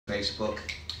Facebook,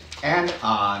 and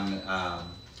on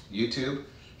YouTube.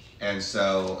 And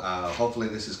so hopefully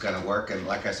this is going to work. And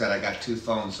like I said, I got two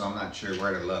phones, so I'm not sure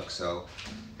where to look. So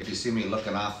if you see me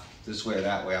looking off this way or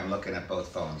that way, I'm looking at both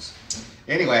phones.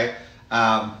 Anyway,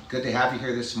 good to have you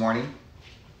here this morning.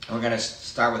 We're going to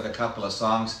start with a couple of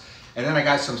songs. And then I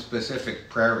got some specific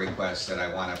prayer requests that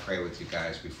I want to pray with you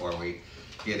guys before we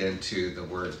get into the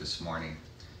Word this morning.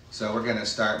 So we're going to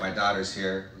start, my daughter's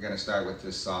here, we're going to start with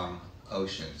this song,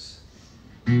 Oceans.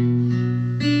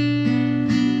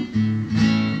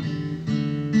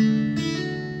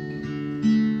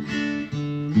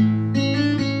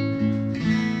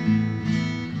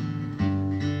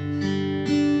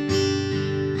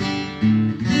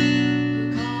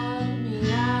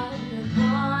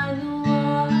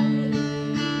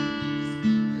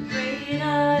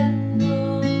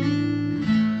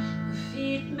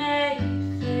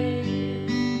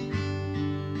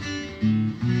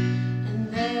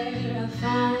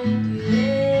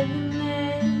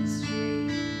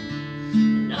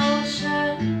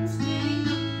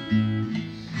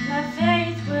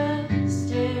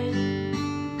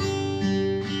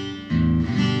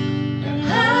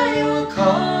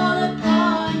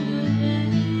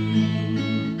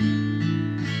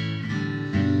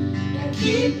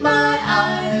 Keep my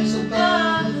eyes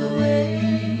above the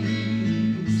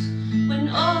waves. When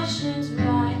oceans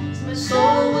rise, my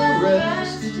soul will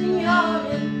rest in your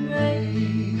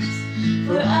embrace.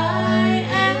 For I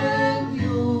am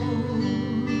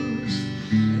yours,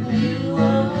 and you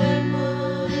are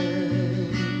mine.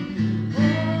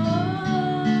 Oh.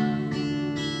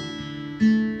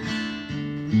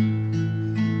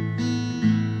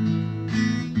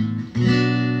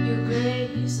 Your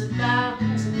grace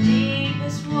abounds in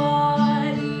deepest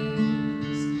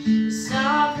waters. Your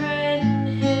sovereign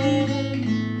hand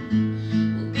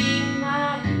will be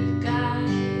my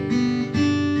guide.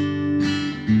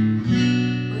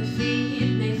 Where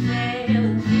feet may fail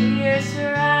and fear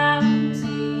surrounds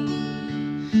me,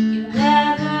 you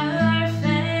never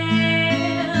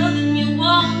failed and you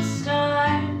won't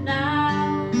start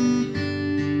now.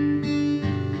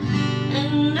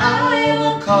 And I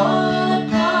will call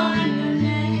upon your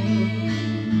name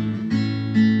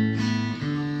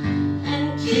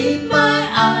and keep my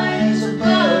eyes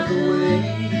above the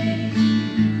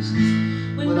waves.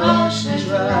 When oceans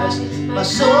rise, my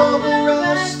soul will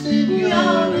rest in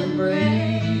your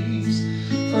embrace.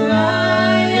 For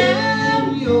I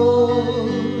am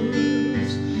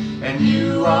yours, and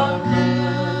you are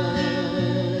mine.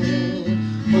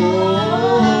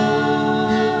 Oh.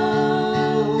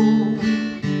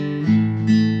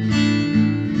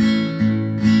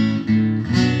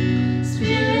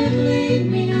 Spirit, lead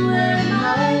me where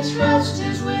my trust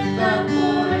is without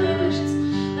borders.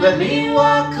 Let me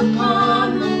walk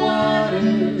upon the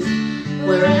waters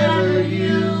wherever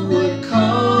you would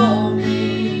call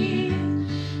me.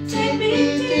 Take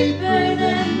me deeper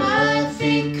than my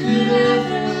feet could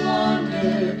ever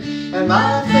wander, and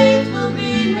my faith will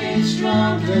be made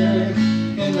stronger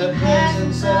in the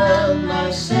presence of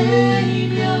my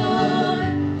Savior.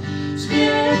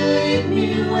 Spirit, lead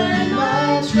me where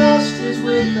my trust is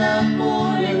without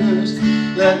borders.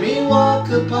 Let me walk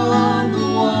upon the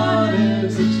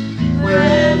waters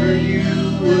wherever you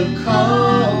would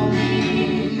call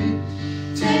me.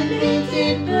 Take me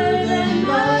deeper than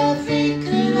my feet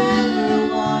could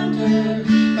ever wander,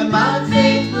 and my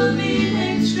faith will be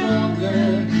made stronger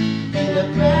in the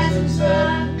presence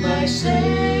of my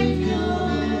Savior.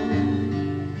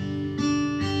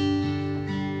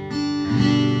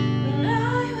 And I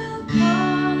will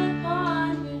call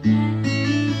upon your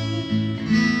name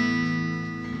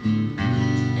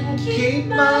and keep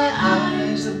my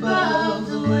eyes above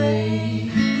the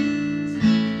waves.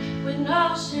 When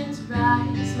oceans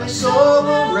rise, my soul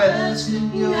will rest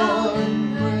in your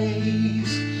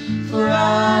embrace. For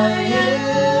I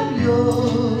am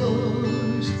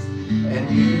yours, and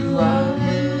you are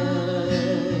mine.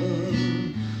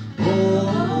 Oh.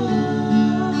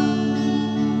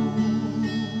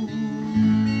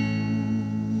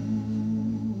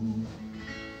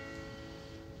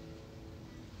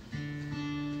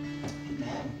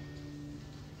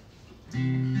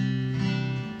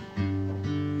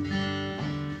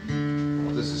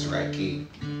 This is the right key.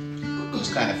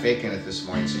 Just kind of faking it this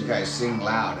morning, so you guys sing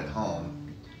loud at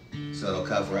home, so it'll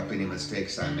cover up any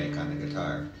mistakes I make on the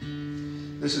guitar.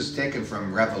 This is taken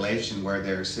from Revelation, where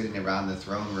they're sitting around the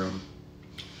throne room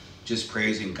just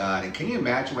praising God. And can you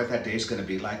imagine what that day is going to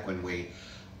be like when we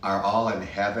are all in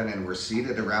heaven and we're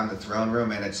seated around the throne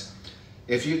room? And it's,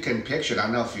 if you can picture it, I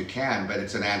don't know if you can, but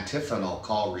it's an antiphonal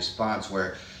call response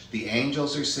where the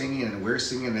angels are singing and we're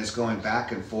singing, and it's going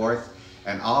back and forth.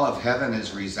 and all of heaven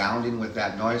is resounding with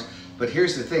that noise. But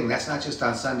here's the thing, that's not just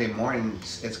on Sunday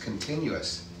mornings, it's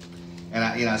continuous.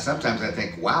 And sometimes I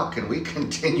think, wow, can we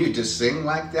continue to sing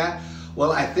like that?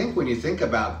 Well, I think when you think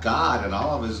about God and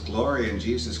all of his glory in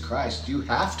Jesus Christ, you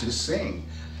have to sing.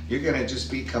 You're going to just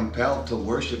be compelled to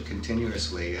worship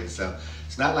continuously. And so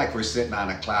it's not like we're sitting on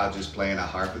a cloud just playing a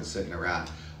harp and sitting around.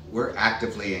 We're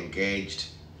actively engaged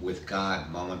with God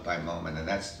moment by moment. And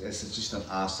this is just an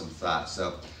awesome thought.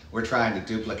 So we're trying to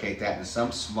duplicate that in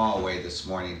some small way this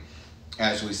morning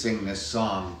as we sing this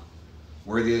song,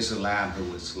 Worthy is the Lamb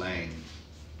who was slain,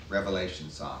 Revelation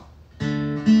song.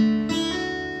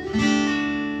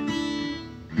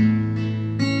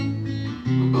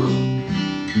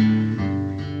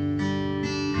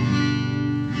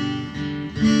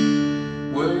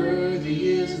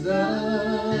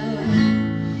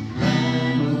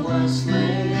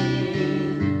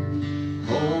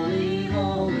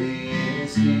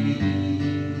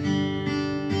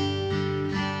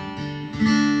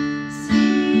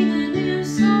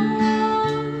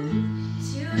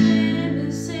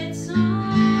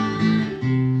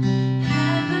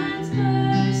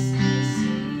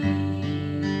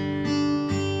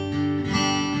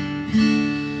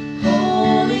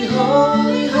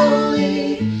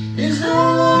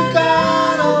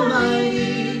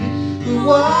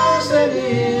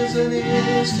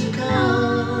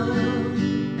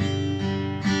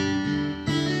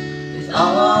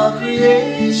 All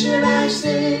creation I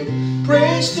sing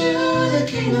praise to the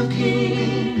King of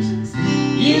Kings.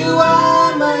 You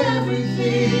are my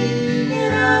everything,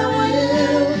 and I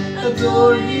will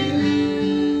adore you.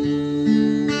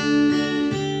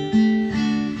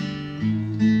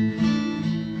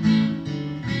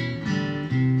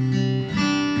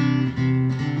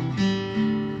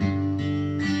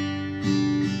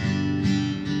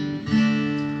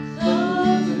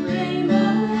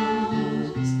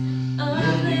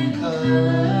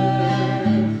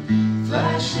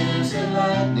 Flashes of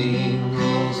lightning,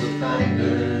 rolls of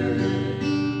thunder,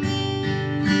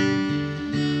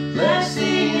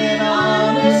 blessing and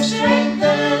honor, strength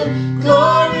and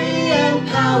glory and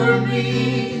power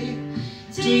be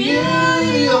to you,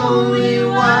 the only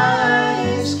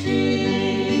wise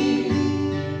King.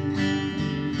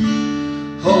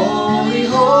 Holy,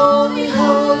 holy,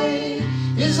 holy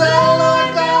is the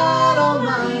Lord God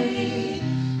Almighty,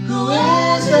 who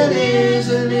is and is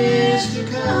and is to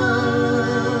come.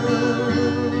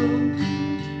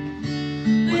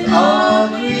 All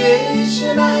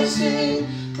creation I sing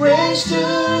praise to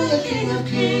the King of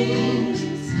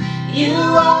Kings. You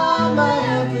are my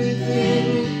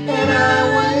everything, and I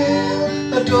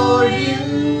will adore you.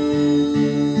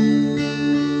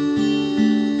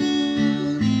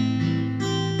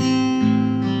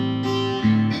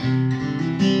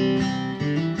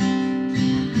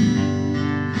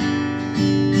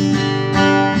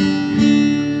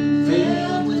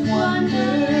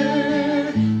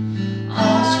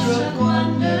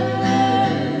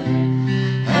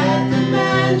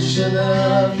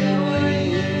 Of your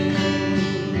reign.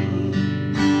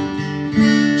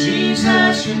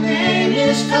 Jesus, your name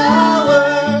is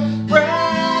power,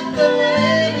 breath, the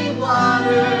living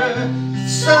water,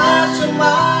 such a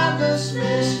marvelous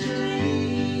mystery.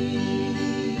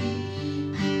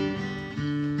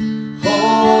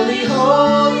 Holy,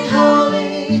 holy,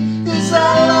 holy is the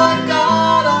Lord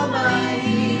God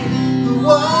Almighty, who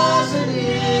was and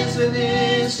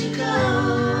is to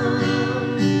come.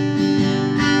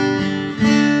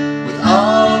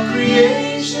 All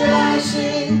creation I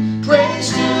sing praise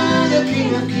to the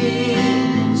King of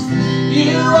Kings.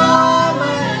 You are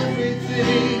my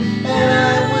everything, and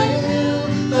I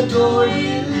will adore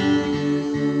you.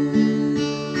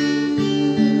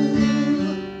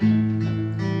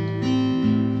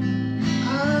 I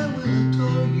will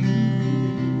adore you.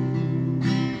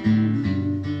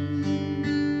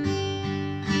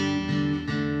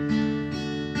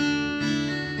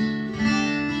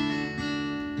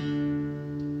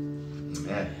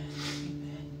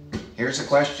 Here's a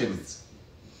question.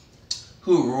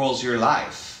 Who rules your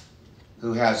life?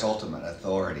 Who has ultimate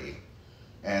authority?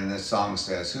 And this song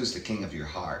says, who's the king of your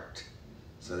heart?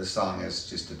 So this song is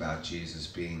just about Jesus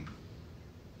being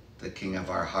the king of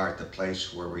our heart, the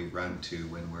place where we run to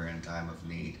when we're in time of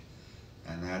need.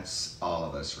 And that's all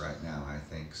of us right now, I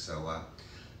think. So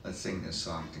let's sing this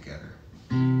song together.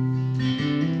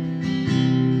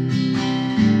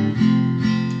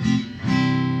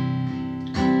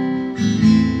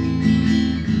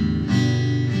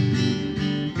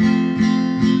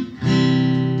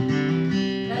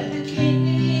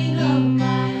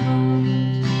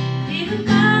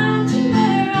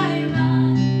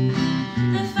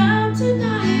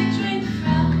 Tonight I drink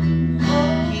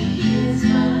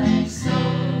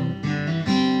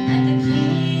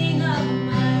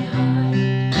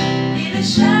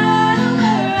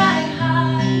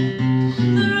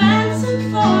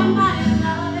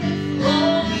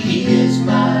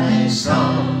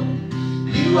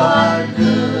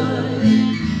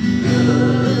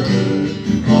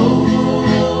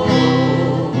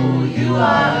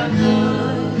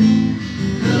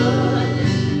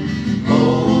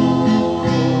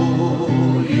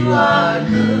are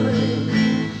good,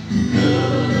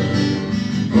 good.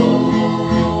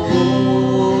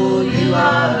 Oh, you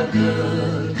are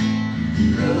good,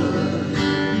 good.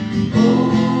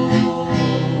 Oh,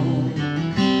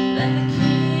 let the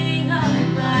King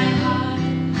of my heart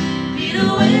be the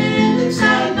wind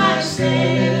inside my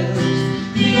sails,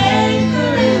 the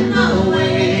anchor in the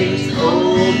waves.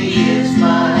 Oh, he is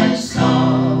my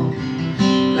song.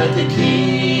 Let the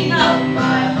King of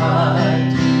my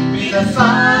heart be the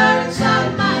fire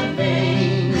inside my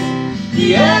veins,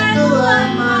 the echo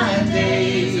of my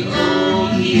days. Oh,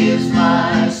 he is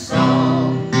my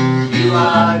song. You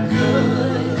are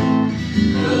good,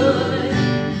 good.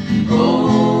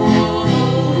 Oh,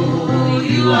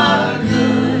 you are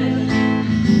good,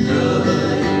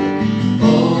 good.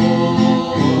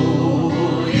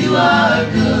 Oh, you are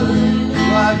good,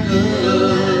 you are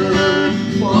good.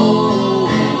 Oh,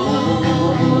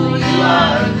 you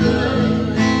are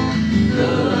good,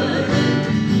 good.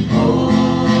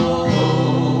 Oh,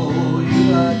 you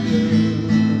are good.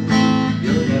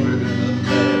 You're never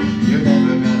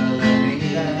gonna let me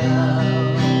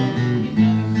down.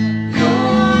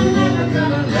 You're never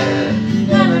gonna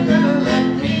let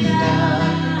me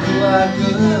down. You are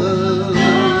good.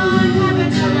 You're never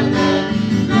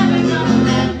gonna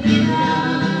let me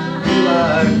down. You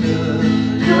are good.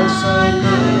 You're so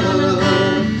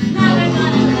good. Never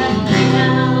gonna let me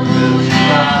down. You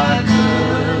are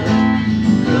good,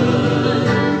 good.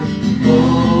 Oh,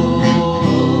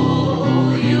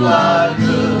 you are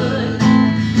good,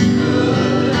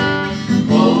 good.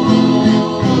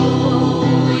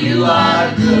 Oh, you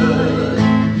are good,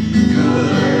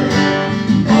 good.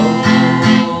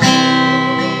 Oh,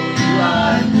 you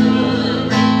are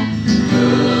good,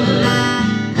 good.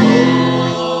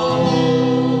 Oh.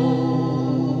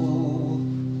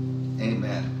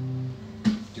 Amen.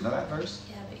 Do you know that verse?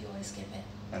 Yeah, but you always skip it.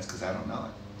 That's because I don't know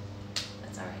it.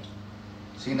 That's all right.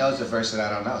 She knows the verse that I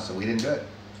don't know, so we didn't do it.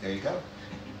 There you go.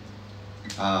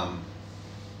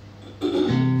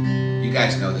 You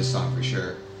guys know this song for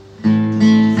sure.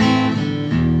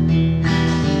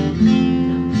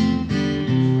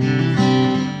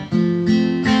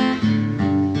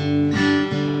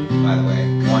 By the way,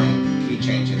 warning, key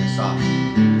change in the song.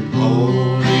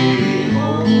 Holy,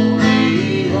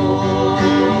 holy,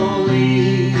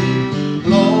 holy,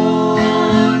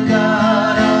 Lord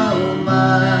God Almighty.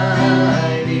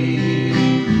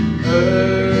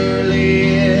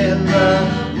 Early in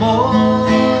the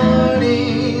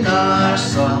morning our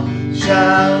song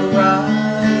shall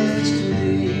rise to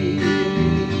thee.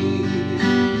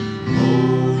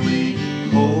 Holy,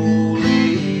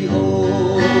 holy,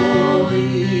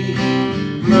 holy,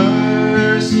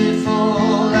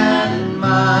 merciful and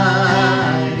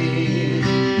mighty,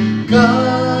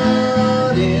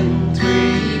 God in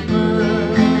three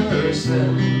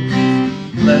persons,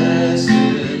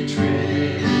 blessed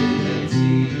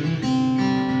Trinity.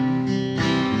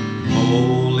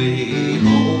 Holy,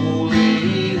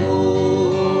 holy,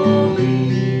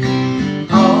 holy,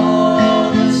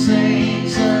 all the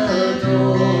saints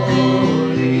adore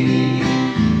thee,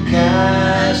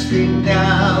 casting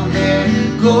down their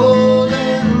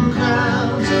golden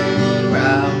crowns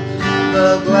around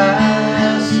the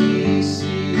glassy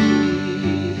sea.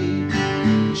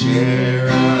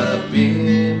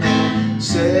 Cherubim and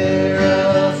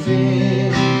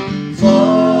seraphim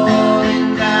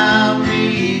falling down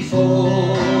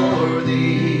before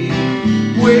thee,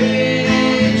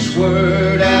 which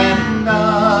word and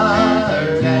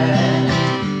art and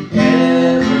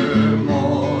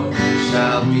evermore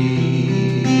shall be.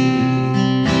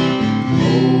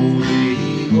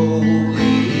 Holy,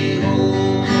 holy,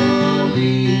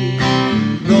 holy,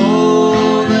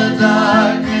 though the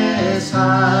darkness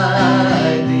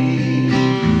hide thee,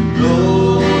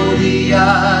 though the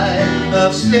eye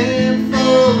of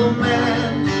sinful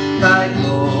man thy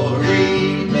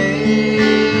glory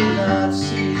may not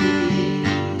see.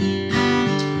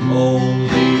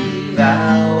 Only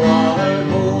thou art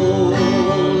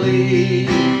holy,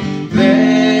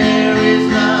 there is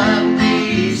none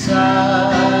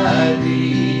beside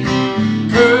thee,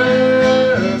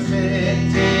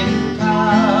 perfect in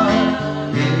power,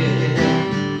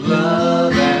 in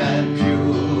love and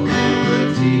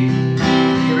purity.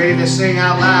 Get ready to sing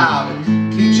out loud.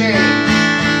 Key change.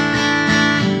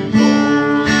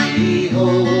 Holy,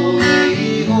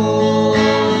 holy,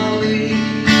 holy,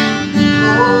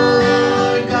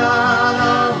 Lord God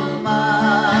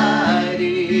Almighty.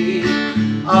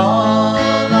 All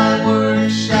thy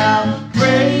works shall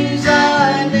praise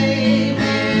thy name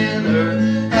in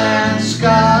earth and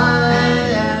sky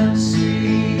and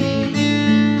sea.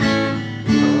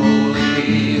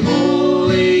 Holy,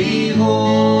 holy,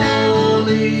 holy,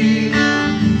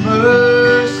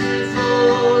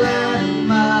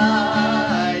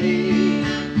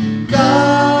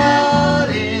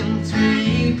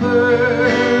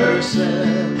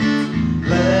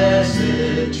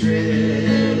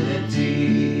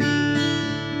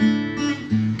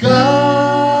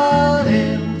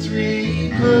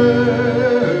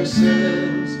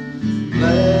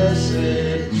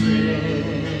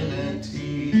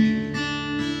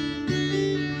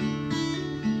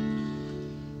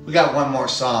 We got one more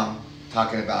song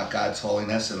talking about God's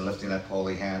holiness and lifting up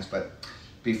holy hands, but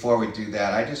before we do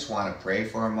that, I just want to pray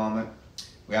for a moment.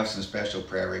 We have some special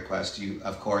prayer requests. You,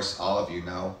 of course, all of you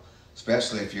know,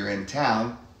 especially if you're in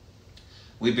town,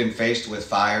 we've been faced with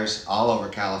fires all over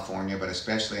California, but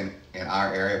especially in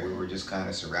our area, we were just kind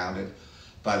of surrounded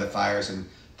by the fires. And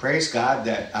praise God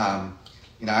that,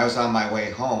 I was on my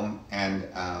way home and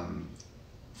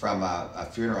from a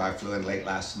funeral. I flew in late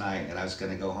last night and I was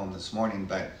going to go home this morning,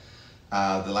 but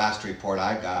the last report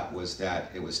I got was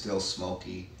that it was still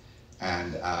smoky,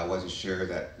 and I wasn't sure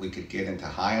that we could get into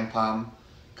High Palm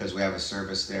because we have a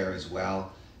service there as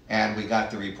well. And we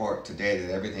got the report today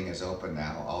that everything is open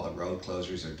now. All the road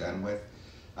closures are done with.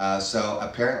 So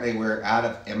apparently we're out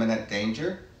of imminent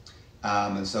danger.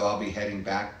 And so I'll be heading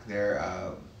back there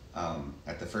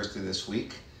at the first of this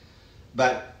week.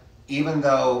 But even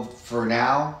though for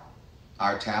now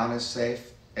our town is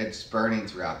safe, it's burning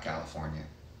throughout California.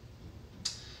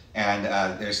 And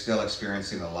they're still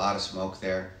experiencing a lot of smoke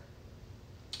there.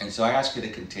 And so I ask you to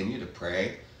continue to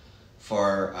pray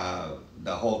for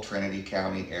the whole Trinity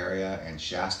County area and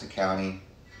Shasta County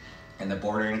and the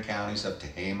bordering counties of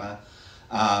Tehama.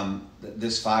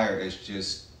 This fire is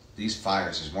just, these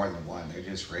fires, there's more than one, they're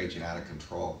just raging out of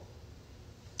control.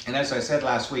 And as I said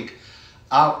last week,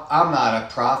 I'm not a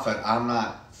prophet. I'm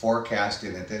not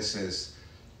forecasting that this is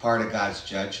part of God's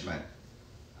judgment.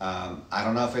 I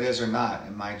don't know if it is or not.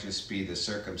 It might just be the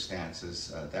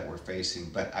circumstances that we're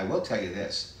facing. But I will tell you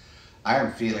this. I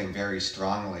am feeling very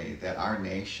strongly that our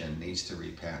nation needs to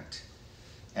repent.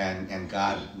 And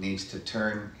God needs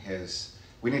to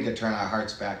we need to turn our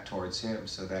hearts back towards Him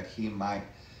so that He might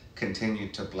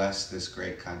continue to bless this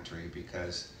great country,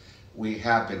 because we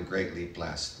have been greatly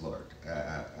blessed, Lord.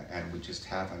 And we just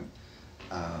haven't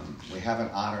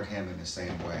honored Him in the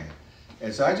same way.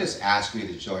 And so I just ask you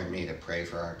to join me to pray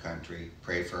for our country,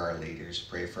 pray for our leaders,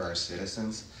 pray for our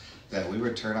citizens, that we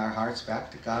would turn our hearts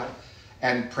back to God,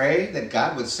 and pray that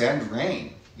God would send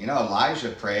rain. Elijah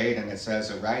prayed, and it says,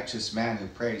 a righteous man who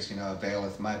prays,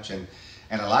 availeth much. And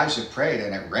Elijah prayed,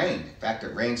 and it rained. In fact,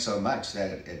 it rained so much that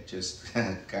it just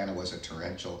kind of was a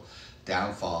torrential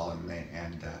downfall.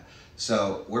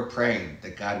 So we're praying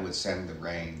that God would send the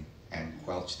rain and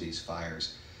quelch these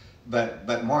fires.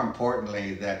 But more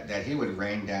importantly, that He would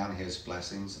rain down His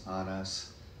blessings on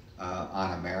us,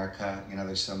 on America.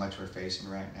 There's so much we're facing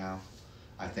right now.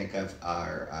 I think of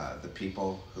the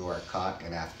people who are caught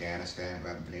in Afghanistan who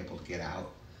haven't been able to get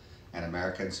out, and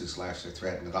Americans whose lives are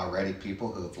threatened, and already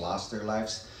people who have lost their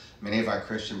lives. Many of our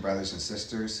Christian brothers and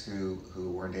sisters who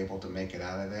weren't able to make it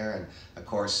out of there, and of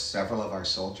course several of our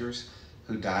soldiers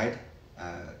who died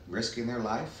risking their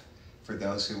life for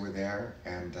those who were there.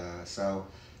 And so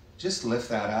just lift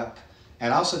that up.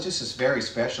 And also just this very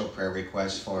special prayer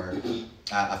request for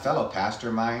a fellow pastor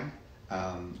of mine,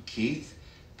 Keith,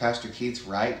 Pastor Keith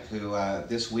Wright, who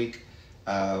this week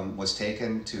was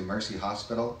taken to Mercy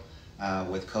Hospital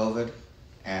with COVID.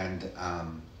 And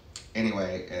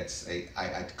anyway,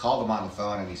 I called him on the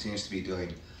phone, and he seems to be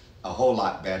doing a whole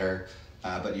lot better.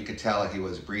 But you could tell he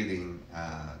was breathing,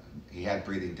 he had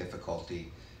breathing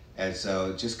difficulty. And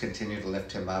so just continue to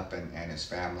lift him up and his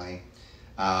family.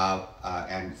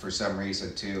 And for some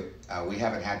reason too, we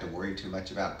haven't had to worry too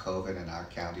much about COVID in our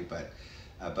county, but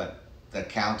the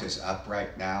count is up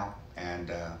right now,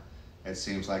 and it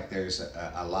seems like there's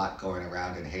a lot going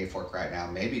around in Hayfork right now,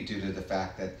 maybe due to the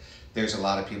fact that there's a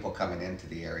lot of people coming into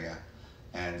the area.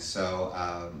 And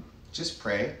so just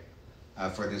pray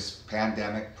for this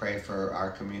pandemic, pray for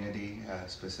our community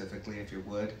specifically, if you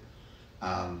would.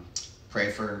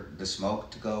 Pray for the smoke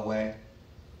to go away,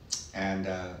 and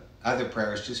other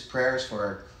prayers, just prayers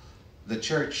for the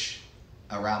church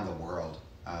around the world.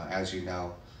 As you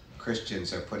know,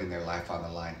 Christians are putting their life on the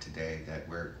line today, that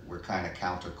we're kind of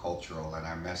countercultural, and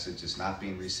our message is not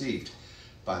being received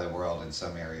by the world in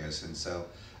some areas. And so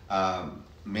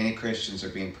many Christians are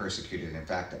being persecuted. In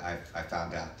fact, I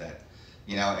found out that,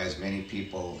 as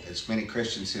many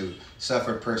Christians who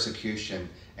suffered persecution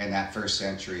in that first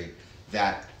century,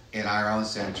 that in our own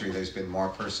century there's been more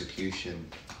persecution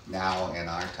now in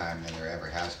our time than there ever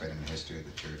has been in the history of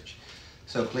the church.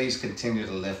 So please continue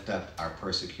to lift up our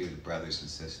persecuted brothers and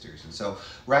sisters. And so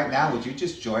right now, would you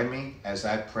just join me as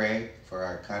I pray for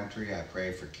our country? I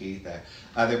pray for Keith,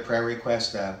 other prayer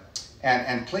requests.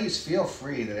 And please feel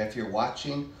free that if you're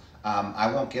watching,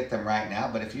 I won't get them right now,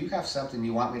 but if you have something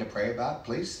you want me to pray about,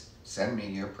 please send me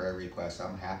your prayer requests.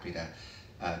 I'm happy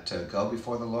to go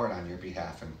before the Lord on your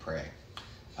behalf and pray.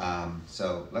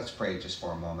 So let's pray just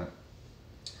for a moment.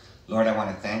 Lord, I want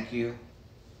to thank you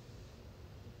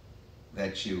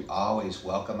that you always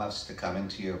welcome us to come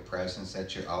into your presence,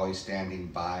 that you're always standing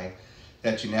by,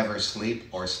 that you never sleep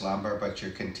or slumber, but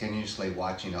you're continuously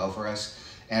watching over us.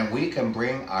 And we can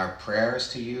bring our prayers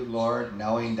to you, Lord,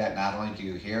 knowing that not only do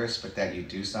you hear us, but that you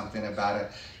do something about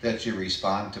it, that you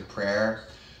respond to prayer.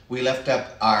 We lift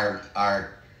up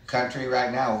our country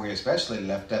right now. We especially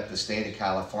lift up the state of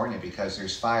California because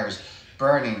there's fires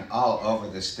burning all over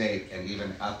the state and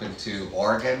even up into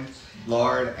Oregon,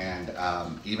 Lord, and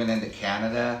even into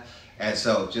Canada. And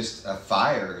so just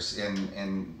fires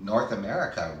in North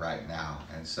America right now.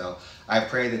 And so I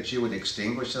pray that you would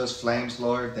extinguish those flames,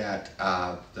 Lord, that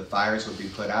the fires would be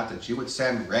put out, that you would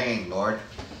send rain, Lord,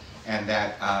 and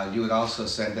that you would also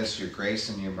send us your grace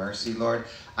and your mercy, Lord.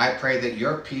 I pray that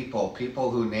your people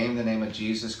who name the name of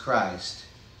Jesus Christ,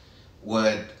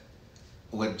 would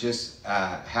just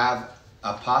have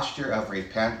a posture of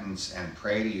repentance and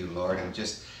pray to you, Lord, and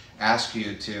just ask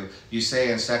you to, you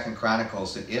say in 2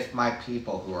 Chronicles that if my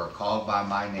people who are called by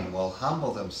my name will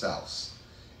humble themselves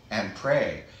and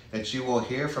pray, that you will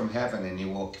hear from heaven and you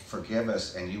will forgive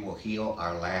us and you will heal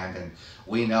our land. And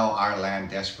we know our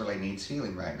land desperately needs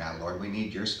healing right now, Lord. We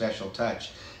need your special touch.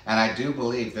 And I do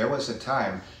believe there was a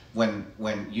time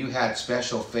when you had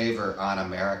special favor on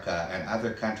America and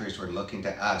other countries were looking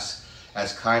to us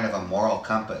as kind of a moral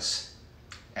compass.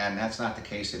 And that's not the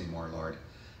case anymore, Lord.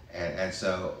 And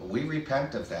so we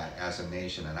repent of that as a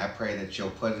nation, and I pray that you'll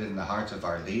put it in the hearts of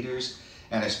our leaders,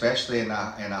 and especially in the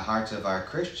hearts of our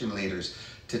Christian leaders,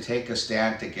 to take a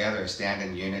stand together, stand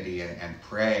in unity, and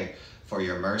pray for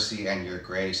your mercy and your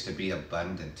grace to be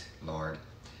abundant, Lord.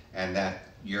 And that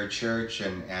your church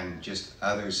and just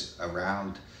others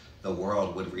around the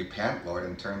world would repent, Lord,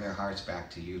 and turn their hearts back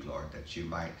to you, Lord, that you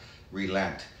might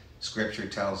relent. Scripture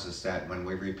tells us that when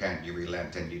we repent, you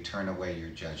relent and you turn away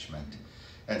your judgment.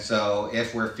 And so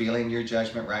if we're feeling your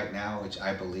judgment right now, which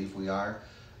I believe we are,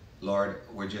 Lord,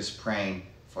 we're just praying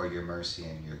for your mercy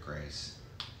and your grace.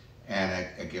 And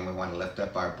again, we want to lift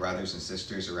up our brothers and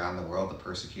sisters around the world, the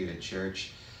persecuted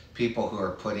church, people who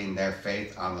are putting their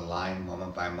faith on the line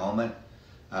moment by moment,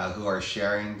 who are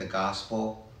sharing the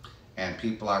gospel, and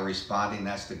people are responding.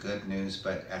 That's the good news,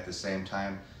 but at the same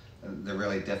time, the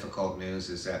really difficult news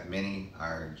is that many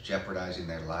are jeopardizing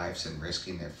their lives and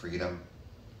risking their freedom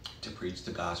to preach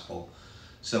the gospel.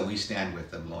 So we stand with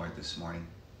them, Lord, this morning.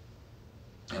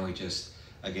 And we just,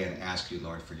 again, ask you,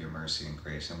 Lord, for your mercy and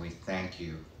grace. And we thank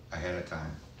you ahead of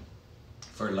time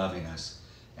for loving us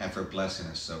and for blessing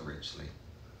us so richly.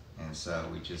 And so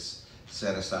we just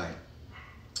set aside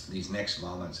these next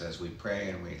moments as we pray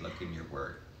and we look in your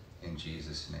word. In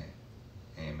Jesus' name,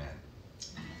 amen.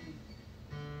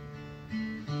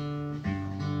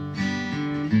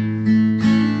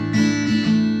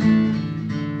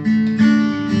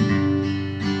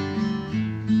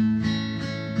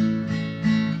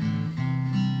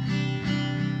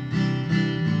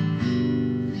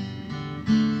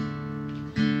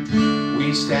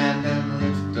 We stand and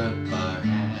lift up our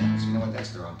hands. You know what?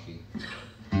 That's the wrong key.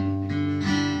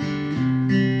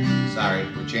 Sorry,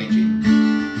 we're changing.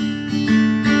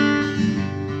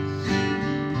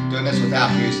 Doing this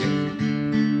without music.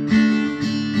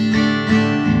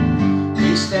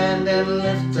 We stand and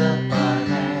lift up our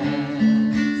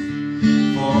hands,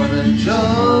 for the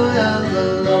joy of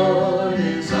the Lord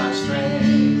is our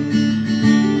strength.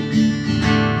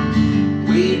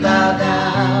 We bow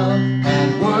down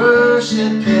and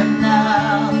worship him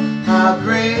now. How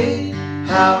great,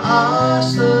 how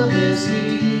awesome is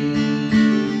he.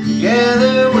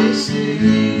 Together we sing.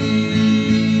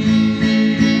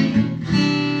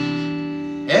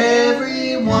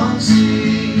 Everyone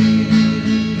sing.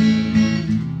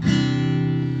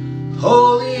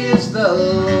 Holy is the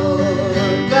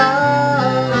Lord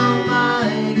God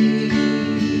Almighty.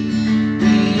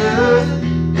 The earth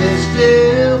is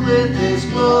filled with his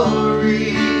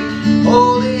glory.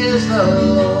 Holy is the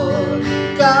Lord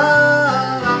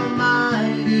God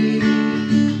Almighty.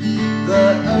 The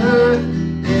earth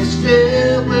is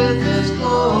filled with his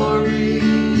glory.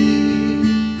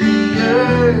 The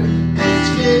earth is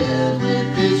filled with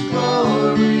his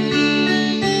glory.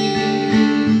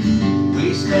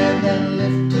 We stand and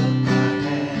lift up our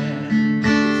hands,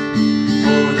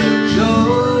 for the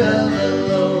joy of the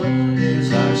Lord is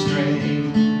our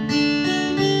strength.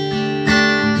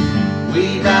 We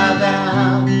bow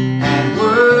down and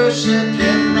worship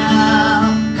him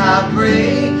now. How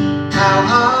great, how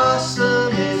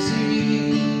awesome is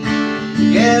he.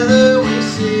 Together we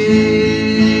sing.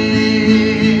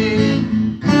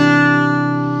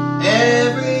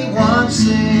 Everyone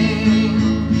sing.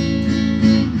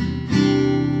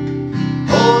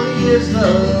 Holy is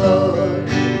the Lord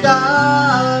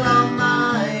God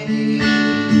Almighty.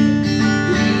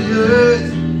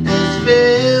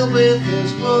 with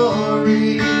His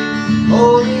glory.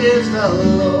 Holy is the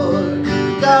Lord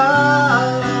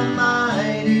God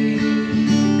Almighty.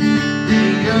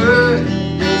 The earth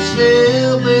is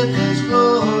filled with His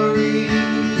glory.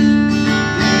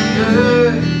 The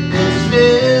earth is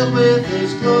filled with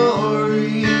His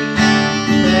glory.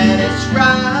 And it's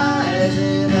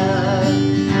rising up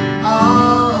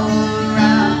all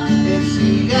around. It's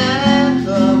the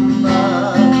anthem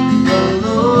of the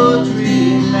Lord's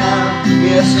renown.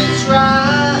 Yes, it's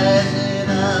rising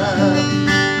up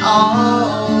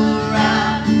all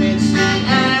around. It's the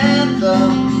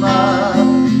anthem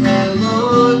of the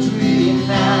Lord's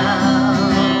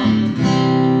renown.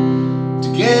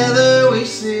 Together we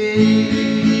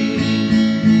sing.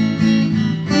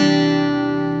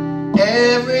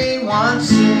 Everyone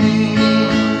sing.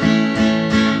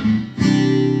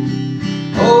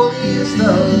 Holy is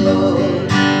the Lord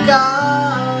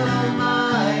God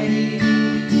Almighty.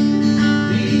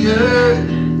 The earth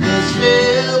is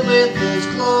filled with His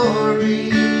glory.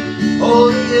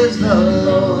 Holy is the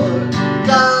Lord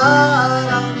God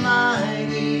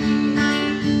Almighty.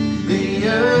 The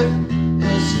earth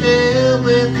is filled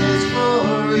with His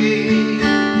glory.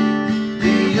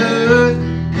 The earth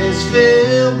is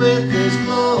filled with His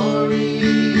glory.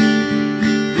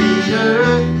 The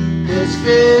earth is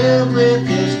filled with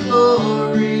His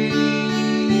glory.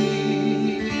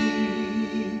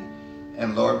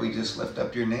 And Lord, we just lift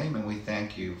up your name and we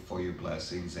thank you for your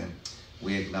blessings, and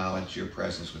we acknowledge your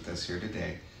presence with us here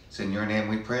today. It's in your name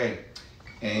we pray.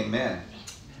 Amen.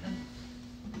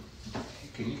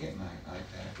 Can you get my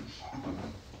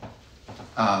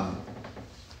iPad?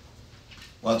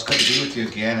 Well, it's good to be with you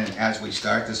again, and as we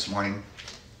start this morning,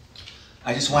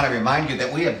 I just want to remind you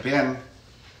that we have been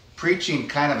preaching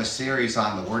kind of a series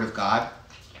on the Word of God,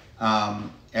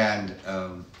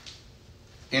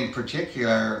 in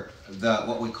particular,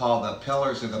 what we call the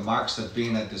pillars or the marks of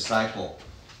being a disciple.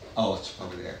 Oh, it's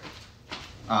over there.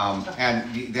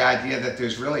 And the idea that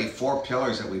there's really 4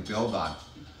 pillars that we build on.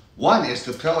 One is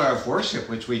the pillar of worship,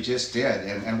 which we just did,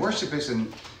 and worship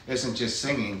isn't just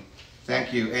singing.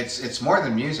 Thank you. It's more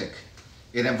than music.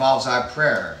 It involves our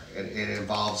prayer. It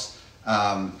involves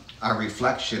our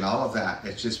reflection, all of that.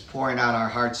 It's just pouring out our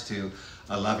hearts to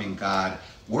a loving God,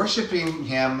 worshiping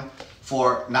Him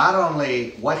for not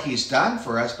only what He's done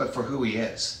for us, but for who He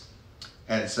is.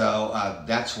 And so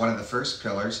that's one of the first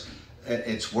pillars.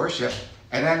 It's worship.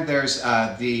 And then there's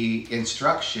the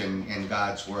instruction in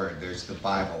God's Word. There's the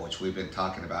Bible, which we've been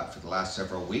talking about for the last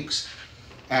several weeks.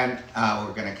 And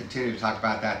we're going to continue to talk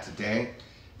about that today.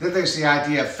 Then there's the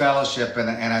idea of fellowship. And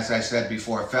as I said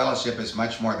before, fellowship is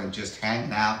much more than just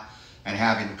hanging out and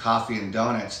having coffee and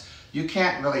donuts. You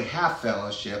can't really have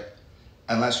fellowship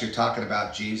unless you're talking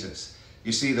about Jesus.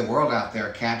 You see, the world out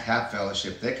there can't have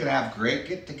fellowship. They can have great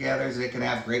get-togethers, they can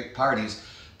have great parties,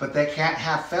 but they can't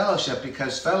have fellowship,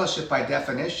 because fellowship by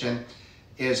definition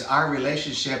is our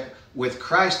relationship with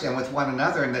Christ and with one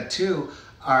another, and the two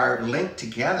are linked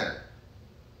together.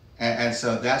 And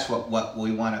so that's what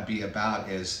we want to be about,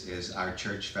 is our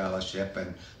church fellowship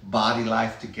and body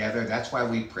life together. That's why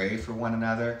we pray for one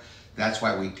another. That's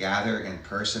why we gather in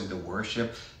person to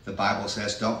worship. The Bible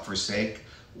says, don't forsake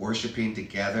worshiping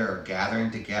together or gathering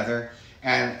together.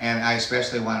 And I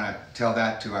especially want to tell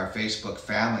that to our Facebook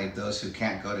family, those who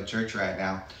can't go to church right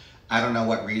now. I don't know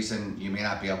what reason you may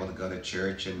not be able to go to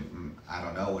church, and I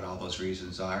don't know what all those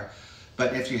reasons are.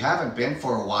 But if you haven't been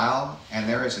for a while, and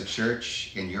there is a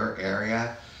church in your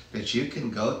area that you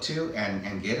can go to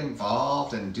and get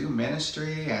involved and do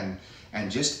ministry and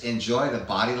just enjoy the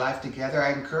body life together,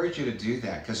 I encourage you to do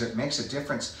that, because it makes a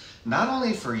difference not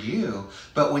only for you,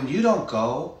 but when you don't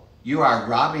go, you are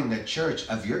robbing the church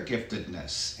of your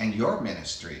giftedness and your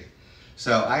ministry.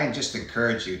 So I just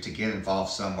encourage you to get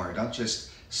involved somewhere. Don't just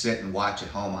sit and watch at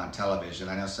home on television.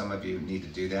 I know some of you need to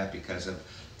do that because of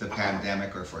the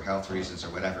pandemic or for health reasons or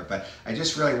whatever, but I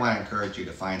just really want to encourage you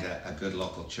to find a good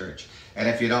local church. And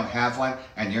if you don't have one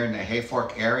and you're in the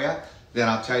Hayfork area, then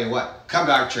I'll tell you what, come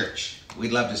to our church.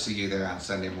 We'd love to see you there on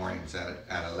Sunday mornings at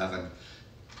 11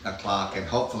 o'clock, and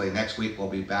hopefully next week we'll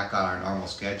be back on our normal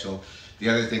schedule. The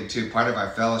other thing too, part of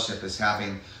our fellowship is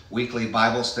having weekly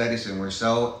Bible studies, and we're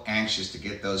so anxious to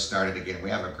get those started again. We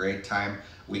have a great time.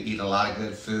 We eat a lot of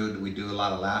good food. We do a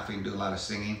lot of laughing, do a lot of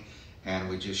singing, and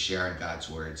we just share in God's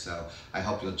Word. So I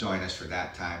hope you'll join us for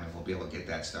that time, and we'll be able to get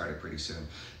that started pretty soon.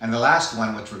 And the last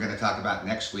one, which we're going to talk about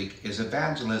next week, is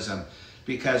evangelism,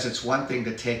 because it's one thing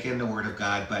to take in the Word of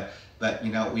God, but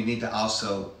you know, we need to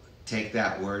also take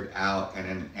that word out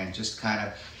and just kind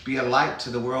of be a light to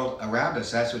the world around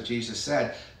us. That's what Jesus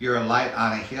said. You're a light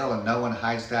on a hill, and no one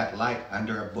hides that light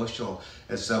under a bushel.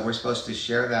 And so we're supposed to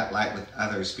share that light with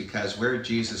others, because we're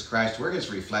Jesus Christ. We're his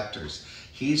reflectors.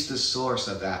 He's the source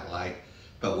of that light.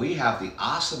 But we have the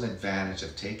awesome advantage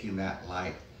of taking that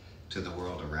light to the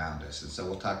world around us. And so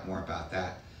we'll talk more about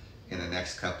that in the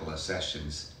next couple of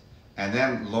sessions. And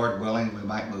then, Lord willing, we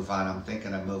might move on. I'm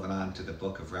thinking of moving on to the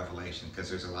book of Revelation, because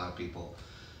there's a lot of people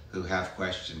who have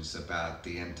questions about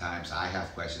the end times. I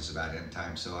have questions about end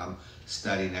times, so I'm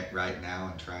studying it right now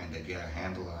and trying to get a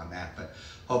handle on that. But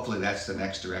hopefully that's the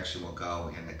next direction we'll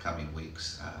go in the coming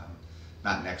weeks.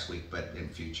 Not next week, but in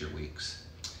future weeks.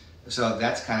 So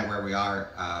that's kind of where we are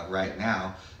right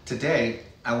now. Today,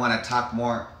 I want to talk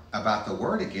more about the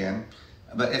Word again.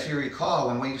 But if you recall,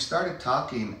 when we started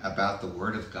talking about the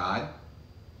Word of God,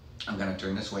 I'm going to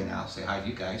turn this way now, say hi to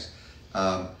you guys.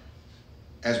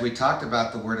 As we talked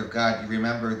about the Word of God, you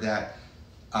remember that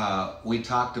we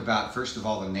talked about, first of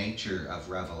all, the nature of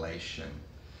revelation.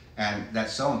 And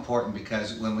that's so important,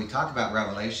 because when we talk about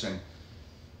revelation,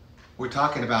 we're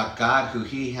talking about God, who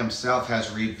he himself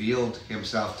has revealed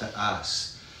himself to us.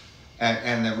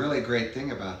 And the really great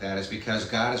thing about that is, because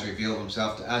God has revealed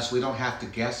himself to us, we don't have to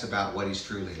guess about what he's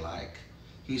truly like.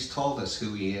 He's told us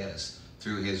who he is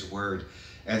through his word.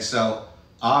 And so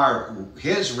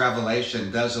his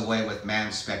revelation does away with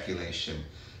man's speculation.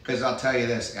 Because I'll tell you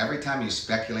this, every time you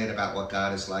speculate about what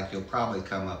God is like, you'll probably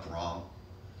come up wrong.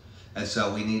 And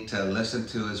so we need to listen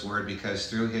to his word, because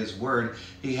through his word,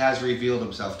 he has revealed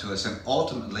himself to us. And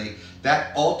ultimately,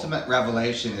 that ultimate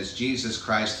revelation is Jesus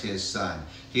Christ, his son.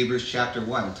 Hebrews chapter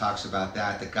 1 talks about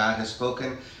that God has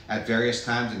spoken at various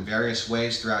times in various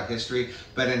ways throughout history.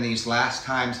 But in these last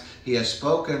times, he has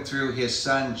spoken through his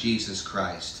son, Jesus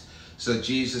Christ. So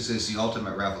Jesus is the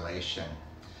ultimate revelation.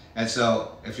 And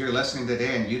so if you're listening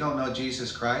today and you don't know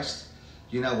Jesus Christ,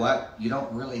 you know what? You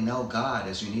don't really know God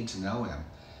as you need to know him,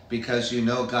 because you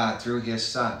know God through his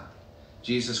son.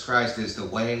 Jesus Christ is the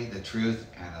way, the truth,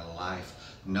 and the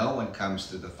life. No one comes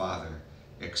to the Father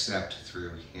except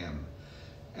through him.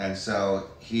 And so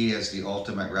he is the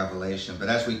ultimate revelation. But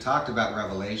as we talked about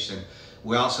revelation,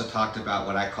 we also talked about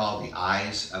what I call the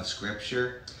eyes of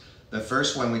Scripture. The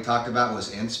first one we talked about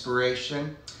was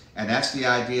inspiration. And that's the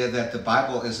idea that the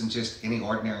Bible isn't just any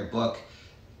ordinary book.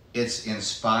 It's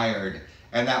inspired.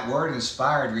 And that word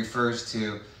inspired refers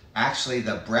to actually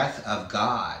the breath of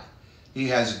God. He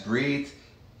has breathed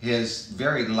his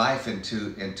very life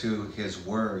into his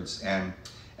words. And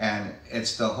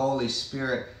it's the Holy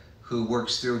Spirit who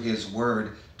works through his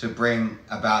word to bring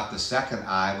about the second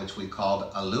eye, which we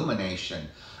called illumination.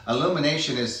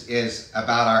 Illumination is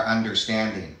about our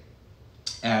understanding.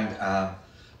 And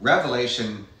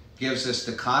revelation gives us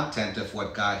the content of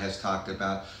what God has talked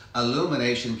about.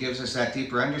 Illumination gives us that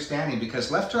deeper understanding,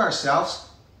 because left to ourselves,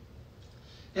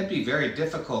 it'd be very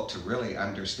difficult to really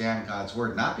understand God's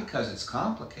word, not because it's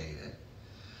complicated,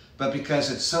 but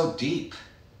because it's so deep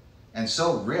and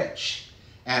so rich.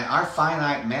 And our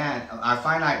finite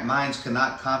minds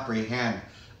cannot comprehend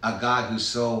a God who's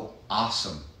so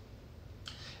awesome.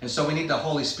 And so we need the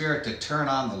Holy Spirit to turn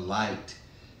on the light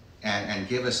and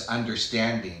give us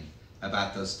understanding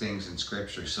about those things in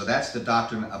Scripture. So that's the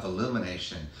doctrine of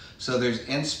illumination. So there's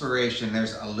inspiration,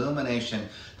 there's illumination,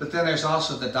 but then there's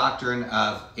also the doctrine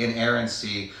of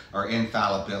inerrancy or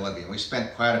infallibility. And we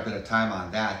spent quite a bit of time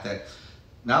on that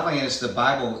not only is the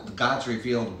Bible God's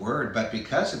revealed word, but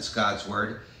because it's God's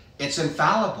word, it's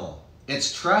infallible,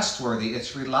 it's trustworthy,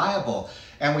 it's reliable.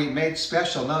 And we made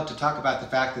special note to talk about the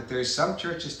fact that there's some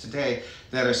churches today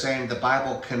that are saying the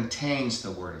Bible contains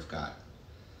the Word of God.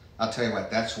 I'll tell you what,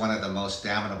 that's one of the most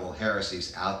damnable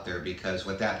heresies out there, because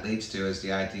what that leads to is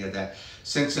the idea that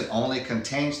since it only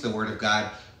contains the Word of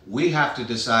God, we have to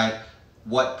decide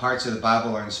what parts of the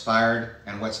Bible are inspired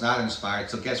and what's not inspired.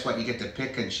 So guess what? You get to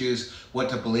pick and choose what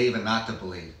to believe and not to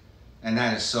believe. And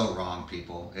that is so wrong,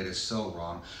 people. It is so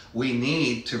wrong. We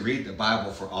need to read the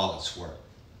Bible for all it's worth.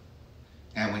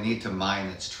 And we need to mine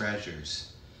its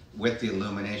treasures with the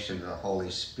illumination of the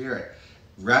Holy Spirit,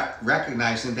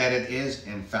 recognizing that it is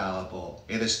infallible.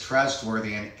 It is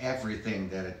trustworthy in everything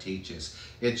that it teaches.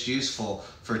 It's useful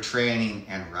for training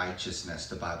and righteousness,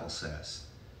 the Bible says.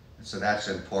 And so that's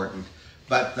important.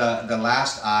 But the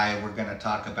last eye we're going to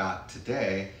talk about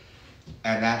today,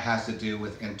 and that has to do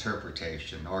with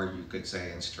interpretation, or you could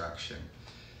say instruction.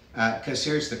 Because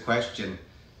here's the question,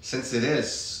 since it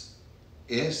is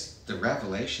the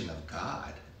revelation of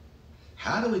God,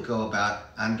 how do we go about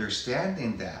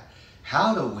understanding that?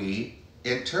 How do we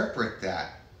interpret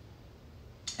that?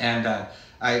 And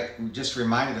I just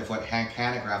reminded of what Hank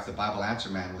Hanegraaff, the Bible Answer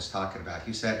Man, was talking about.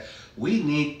 He said, we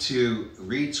need to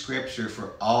read Scripture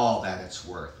for all that it's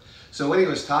worth. So what he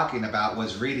was talking about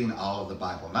was reading all of the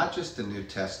Bible, not just the New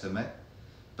Testament,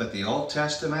 but the Old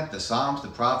Testament, the Psalms, the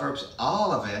Proverbs,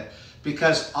 all of it,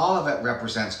 because all of it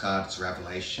represents God's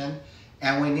revelation,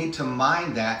 and we need to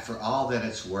mine that for all that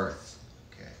it's worth.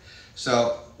 Okay,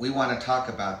 so we want to talk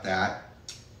about that,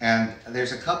 and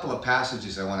there's a couple of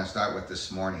passages I want to start with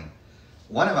this morning.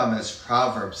 One of them is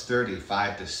Proverbs 30,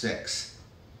 5-6.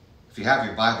 If you have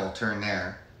your Bible, turn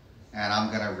there, and I'm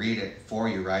going to read it for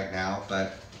you right now,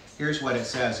 but here's what it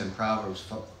says in Proverbs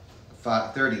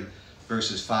 30,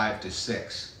 verses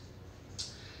 5-6.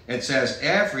 It says,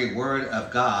 every word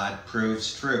of God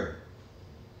proves true.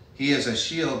 He is a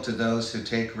shield to those who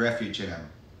take refuge in him.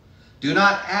 Do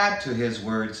not add to his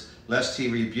words, lest he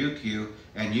rebuke you,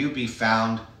 and you be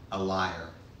found a liar.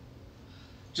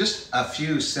 Just a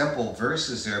few simple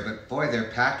verses there, but boy,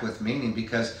 they're packed with meaning,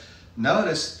 because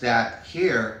notice that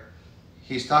here,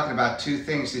 he's talking about two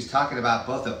things. He's talking about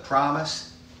both a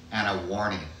promise and a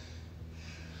warning.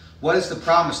 What is the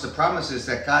promise? The promise is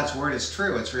that God's word is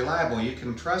true. It's reliable. You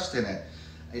can trust in it.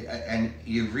 And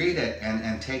you read it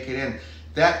and take it in.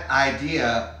 That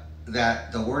idea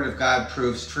that the word of God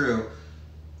proves true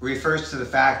refers to the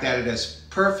fact that it is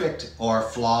perfect or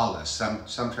flawless.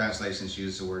 Some translations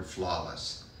use the word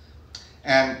flawless.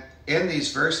 And in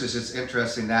these verses, it's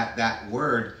interesting that that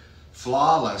word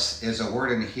flawless is a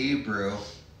word in Hebrew,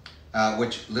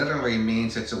 which literally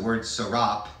means, it's a word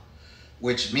sarap,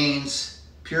 which means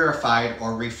purified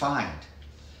or refined.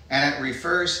 And it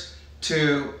refers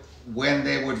to when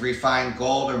they would refine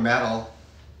gold or metal,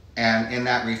 and in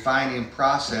that refining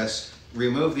process,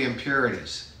 remove the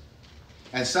impurities.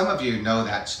 And some of you know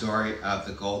that story of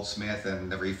the goldsmith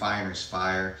and the refiner's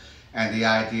fire, and the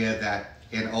idea that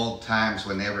in old times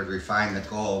when they would refine the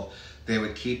gold, they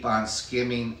would keep on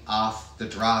skimming off the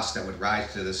dross that would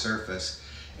rise to the surface.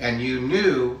 And you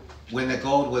knew when the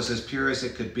gold was as pure as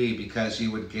it could be, because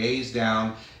you would gaze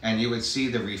down and you would see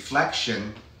the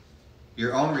reflection,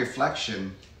 your own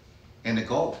reflection in the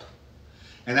gold.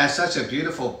 And that's such a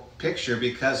beautiful picture,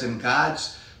 because in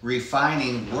God's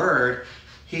refining word,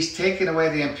 he's taking away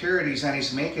the impurities and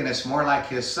he's making us more like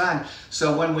his son.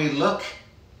 So when we look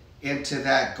into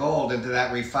that gold, into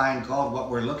that refined gold, what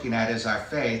we're looking at is our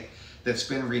faith that's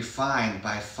been refined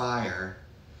by fire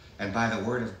and by the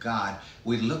word of God.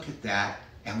 We look at that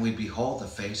and we behold the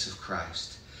face of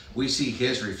Christ. We see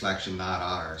his reflection, not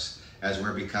ours, as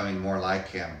we're becoming more like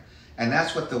him. And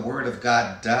that's what the word of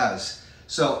God does.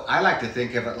 So I like to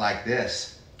think of it like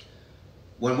this.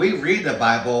 When we read the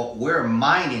Bible, we're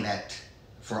mining it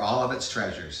for all of its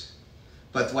treasures.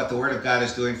 But what the word of God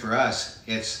is doing for us,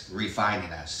 it's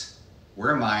refining us.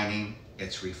 We're mining,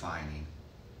 it's refining.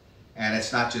 And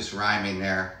it's not just rhyming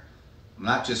there. I'm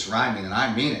not just rhyming, and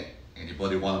I mean it.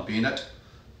 Anybody want to mean it?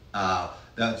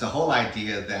 The whole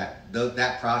idea that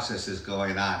that process is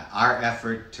going on. Our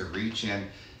effort to reach in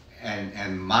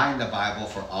and mine the Bible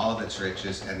for all of its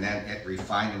riches, and then it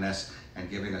refining us and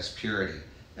giving us purity.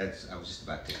 I was just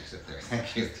about to take a sip there.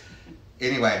 Thank you.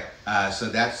 Anyway, so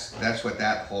that's what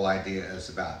that whole idea is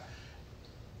about.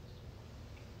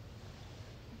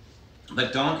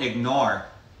 But don't ignore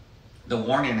the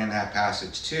warning in that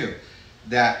passage too,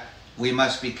 that we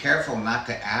must be careful not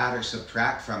to add or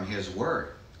subtract from his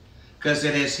word, because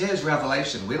it is his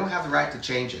revelation. We don't have the right to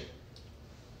change it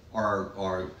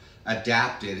or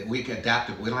adapt it. We can adapt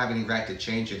it, but we don't have any right to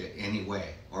change it in any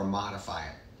way or modify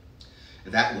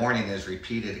it. That warning is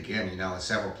repeated again, in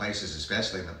several places,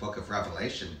 especially in the book of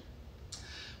Revelation,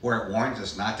 where it warns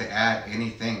us not to add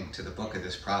anything to the book of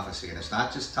this prophecy. And it's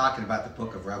not just talking about the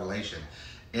book of Revelation,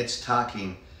 it's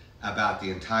talking about the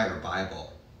entire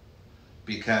Bible.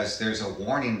 Because there's a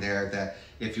warning there that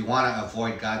if you want to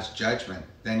avoid God's judgment,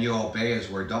 then you obey his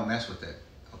word. Don't mess with it,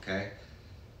 okay?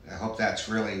 I hope that's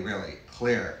really, really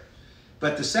clear.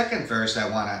 But the second verse I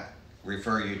want to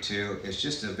refer you to is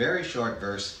just a very short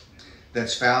verse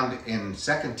that's found in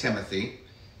 2 Timothy.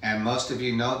 And most of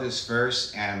you know this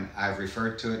verse, and I've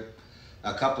referred to it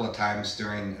a couple of times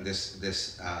during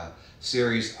this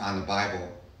series on the Bible.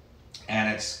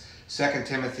 And it's 2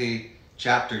 Timothy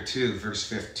chapter 2, verse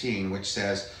 15, which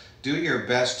says, "Do your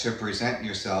best to present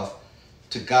yourself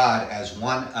to God as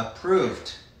one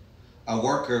approved, a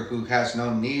worker who has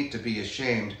no need to be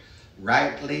ashamed,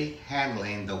 rightly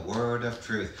handling the word of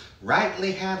truth."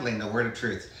 Rightly handling the word of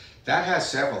truth. That has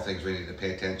several things we need to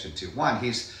pay attention to. One,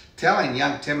 he's telling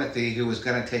young Timothy, who was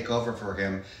going to take over for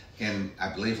him in, I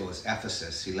believe it was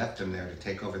Ephesus. He left him there to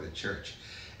take over the church.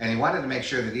 And he wanted to make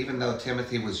sure that even though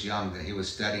Timothy was young, that he was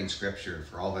studying Scripture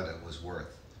for all that it was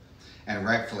worth and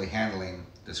rightfully handling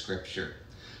the Scripture.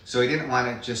 So he didn't want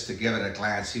it just to give it a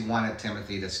glance. He wanted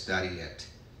Timothy to study it.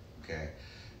 Okay.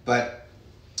 But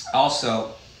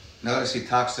also, notice he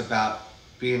talks about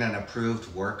being an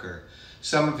approved worker.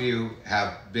 Some of you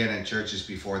have been in churches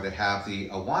before that have the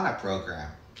Awana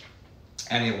program.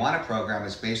 And the Awana program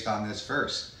is based on this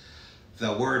verse.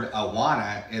 The word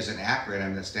Awana is an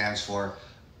acronym that stands for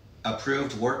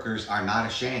Approved Workers Are Not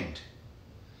Ashamed.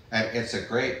 And it's a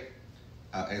great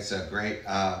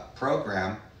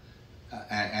program,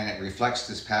 and it reflects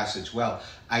this passage well.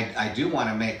 I do want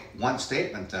to make one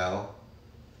statement, though,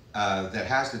 that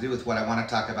has to do with what I want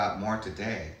to talk about more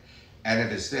today. And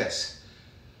it is this.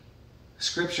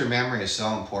 Scripture memory is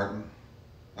so important.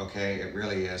 Okay, it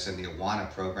really is. And the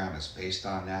Awana program is based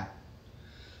on that.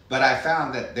 But I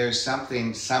found that there's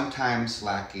something sometimes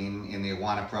lacking in the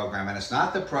Awana program. And it's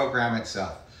not the program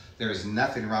itself. There is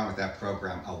nothing wrong with that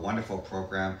program. A wonderful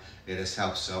program. It has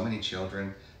helped so many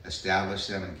children establish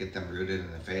them and get them rooted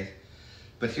in the faith.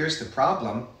 But here's the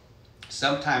problem.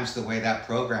 Sometimes the way that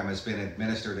program has been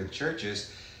administered in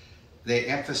churches, they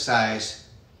emphasize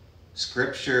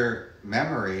Scripture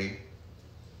memory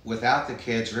without the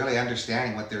kids really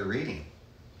understanding what they're reading.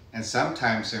 And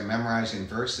sometimes they're memorizing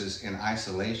verses in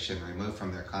isolation, removed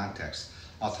from their context.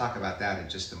 I'll talk about that in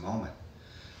just a moment.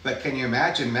 But can you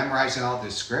imagine memorizing all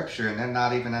this Scripture and then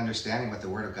not even understanding what the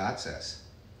Word of God says,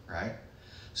 right?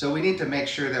 So we need to make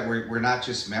sure that we're not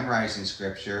just memorizing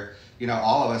Scripture. You know,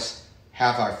 all of us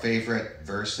have our favorite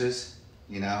verses,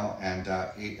 you know, and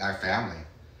our family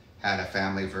had a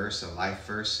family verse, a life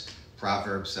verse,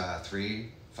 Proverbs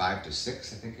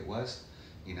 3:5-6, I think it was,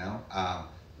 you know,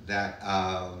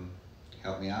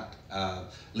 help me out,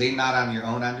 lean not on your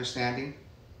own understanding,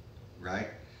 right?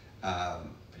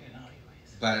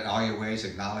 But in all your ways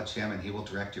acknowledge him and he will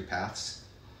direct your paths.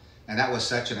 And that was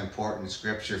such an important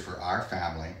scripture for our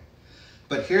family.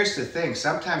 But here's the thing,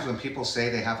 sometimes when people say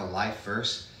they have a life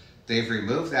verse, they've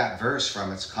removed that verse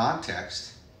from its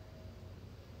context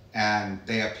and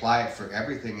they apply it for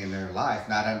everything in their life,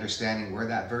 not understanding where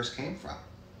that verse came from.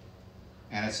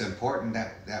 And it's important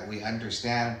that we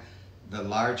understand the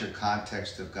larger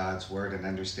context of God's Word and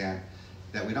understand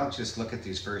that we don't just look at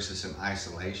these verses in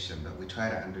isolation, but we try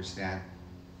to understand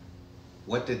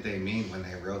what did they mean when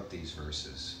they wrote these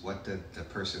verses? What did the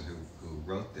person who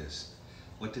wrote this,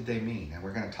 what did they mean? And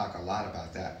we're going to talk a lot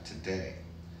about that today.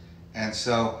 And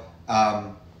so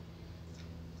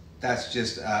that's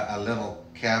just a little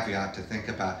caveat to think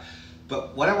about.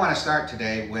 But what I want to start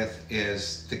today with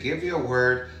is to give you a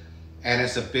word, and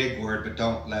it's a big word, but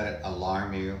don't let it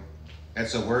alarm you.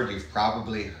 It's a word you've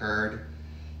probably heard,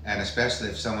 and especially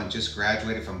if someone just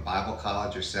graduated from Bible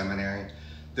college or seminary,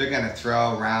 they're going to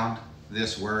throw around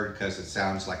this word because it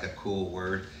sounds like a cool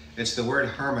word. It's the word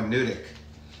hermeneutic.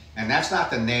 And that's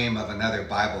not the name of another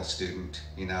Bible student,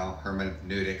 you know,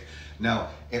 hermeneutic. No,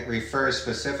 it refers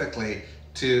specifically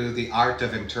to the art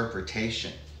of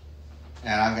interpretation.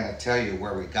 And I'm going to tell you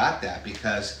where we got that,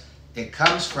 because it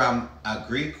comes from a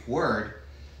Greek word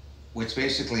which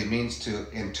basically means to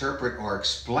interpret or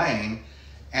explain.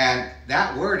 And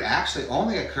that word actually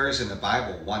only occurs in the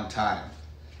Bible one time,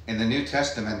 in the New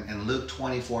Testament, in Luke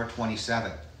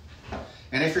 24:27.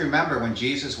 And if you remember, when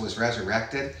Jesus was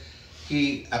resurrected,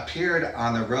 he appeared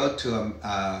on the road to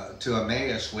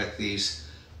Emmaus with these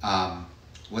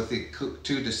with the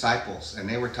two disciples, and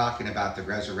they were talking about the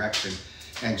resurrection.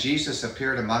 And Jesus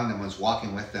appeared among them, was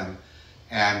walking with them,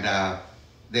 and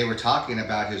they were talking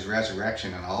about his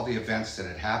resurrection and all the events that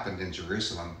had happened in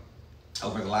Jerusalem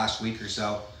over the last week or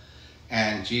so.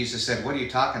 And Jesus said, "What are you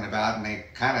talking about?" And they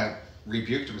kind of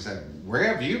rebuked him and said, "Where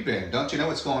have you been? Don't you know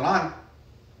what's going on?"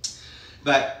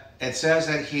 But it says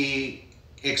that he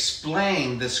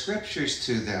explained the scriptures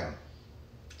to them.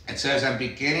 It says, "And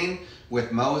beginning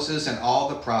with Moses and all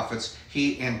the prophets,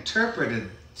 he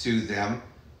interpreted to them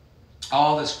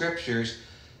all the scriptures,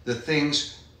 the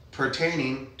things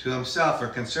pertaining to himself or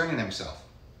concerning himself."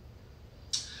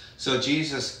 So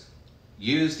Jesus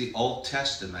used the Old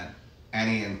Testament and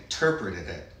he interpreted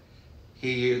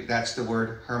it. That's the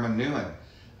word hermeneuin.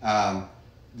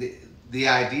 The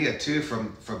idea too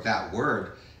from that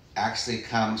word actually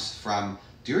comes from,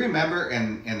 do you remember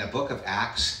in the book of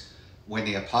Acts, when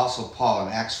the Apostle Paul,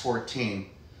 in Acts 14,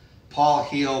 Paul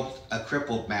healed a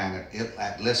crippled man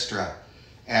at Lystra,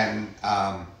 and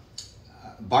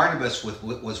Barnabas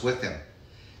was with him.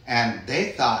 And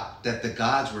they thought that the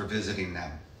gods were visiting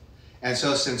them. And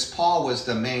so since Paul was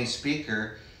the main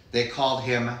speaker, they called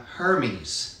him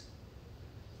Hermes,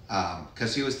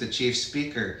 because he was the chief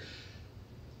speaker.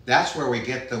 That's where we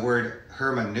get the word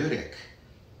hermeneutic,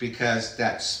 because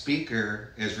that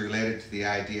speaker is related to the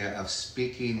idea of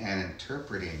speaking and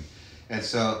interpreting. And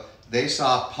so they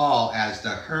saw Paul as the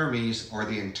Hermes, or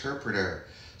the interpreter.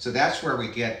 So that's where we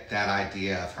get that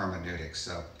idea of hermeneutics.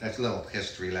 So that's a little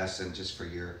history lesson just for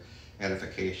your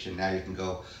edification. Now you can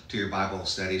go to your Bible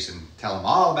studies and tell them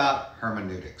all about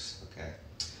hermeneutics, okay?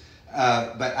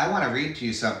 But I want to read to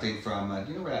you something from,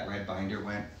 do you know where that red binder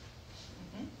went?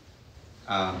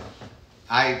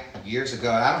 Years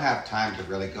ago, I don't have time to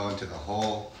really go into the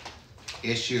whole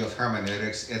issue of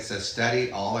hermeneutics. It's a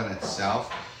study all in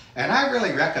itself. And I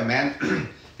really recommend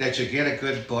that you get a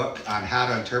good book on how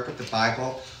to interpret the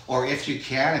Bible. Or if you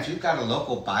can, if you've got a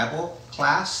local Bible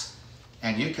class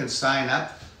and you can sign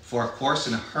up for a course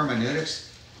in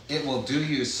hermeneutics, it will do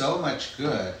you so much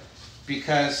good,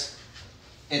 because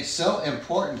it's so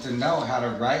important to know how to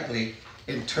rightly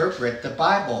interpret the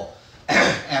Bible.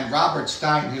 And Robert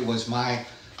Stein, who was my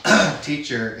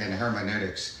teacher in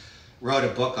hermeneutics, wrote a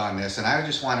book on this. And I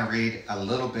just want to read a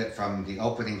little bit from the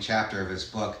opening chapter of his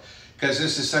book, because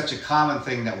this is such a common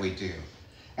thing that we do.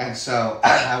 And so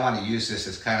I want to use this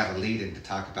as kind of a lead-in to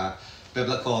talk about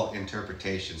biblical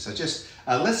interpretation. So just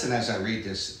listen as I read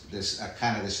this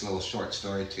little short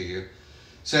story to you. It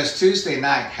says, Tuesday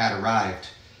night had arrived.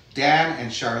 Dan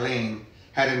and Charlene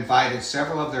had invited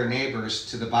several of their neighbors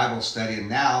to the Bible study, and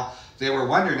now they were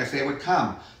wondering if they would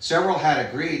come. Several had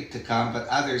agreed to come, but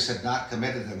others had not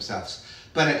committed themselves.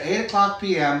 But at 8 o'clock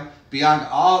p.m., beyond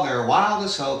all their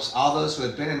wildest hopes, all those who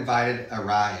had been invited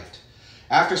arrived.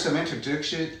 After some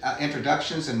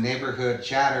introductions and neighborhood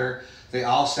chatter, they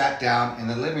all sat down in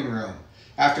the living room.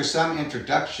 After some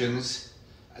introductions,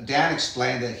 Dan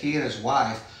explained that he and his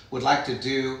wife would like to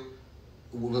do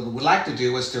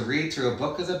was to read through a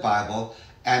book of the Bible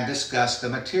and discuss the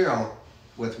material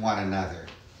with one another.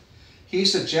 He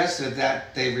suggested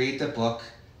that they read the book,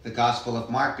 the Gospel of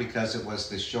Mark, because it was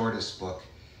the shortest book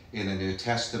in the New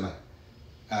Testament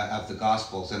of the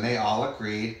Gospels. And they all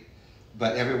agreed,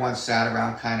 but everyone sat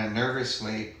around kind of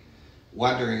nervously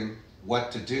wondering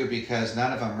what to do, because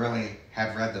none of them really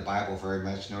had read the Bible very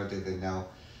much, nor did they know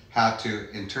how to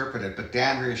interpret it. But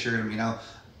Dan reassured them,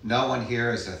 no one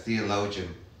here is a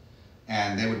theologian,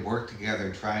 and they would work together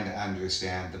in trying to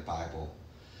understand the Bible.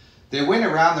 They went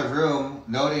around the room,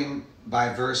 noting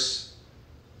by verse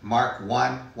Mark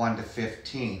 1 to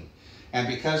 15. And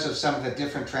because of some of the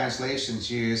different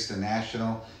translations used, the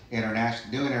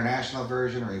New International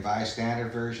Version, Revised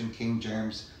Standard Version, King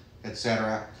James,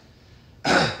 etc.,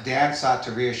 Dan sought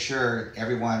to reassure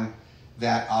everyone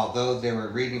that although they were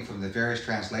reading from the various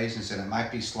translations and it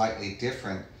might be slightly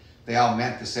different, they all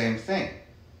meant the same thing.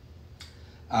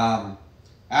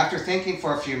 After thinking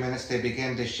for a few minutes, they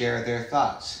began to share their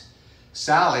thoughts.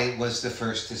 Sally was the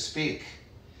first to speak.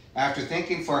 After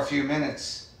thinking for a few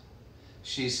minutes,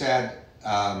 she said,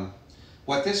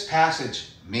 what this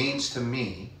passage means to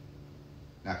me,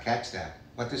 now catch that,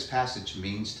 what this passage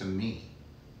means to me.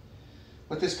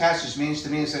 What this passage means to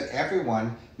me is that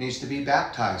everyone needs to be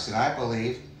baptized, and I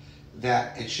believe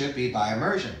that it should be by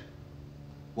immersion.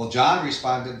 Well, John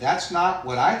responded, that's not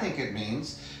what I think it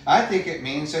means. I think it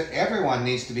means that everyone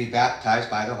needs to be baptized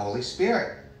by the Holy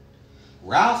Spirit.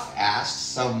 Ralph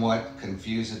asked somewhat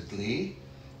confusedly,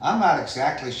 I'm not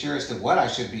exactly sure as to what I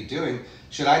should be doing.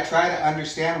 Should I try to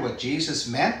understand what Jesus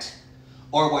meant?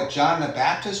 Or what John the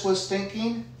Baptist was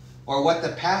thinking? Or what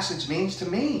the passage means to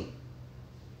me?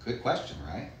 Good question,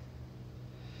 right?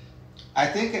 I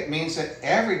think it means that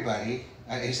everybody,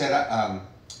 he said,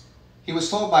 he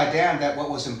was told by Dan that what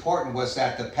was important was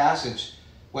that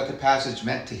what the passage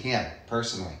meant to him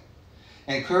personally.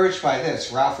 Encouraged by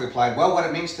this, Ralph replied, well, what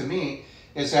it means to me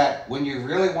is that when you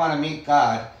really want to meet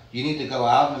God, you need to go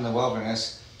out in the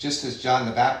wilderness, just as John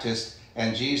the Baptist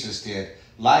and Jesus did.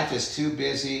 Life is too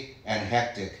busy and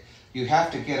hectic. You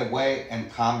have to get away and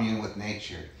commune with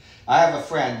nature. I have a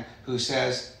friend who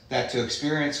says that to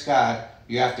experience God,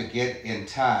 you have to get in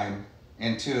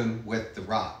tune with the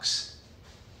rocks.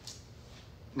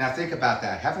 Now think about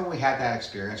that. Haven't we had that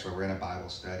experience where we're in a Bible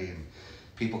study and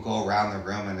people go around the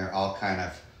room and they're all kind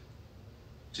of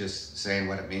just saying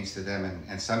what it means to them,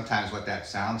 and sometimes what that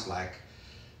sounds like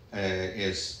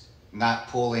is not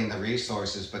pooling the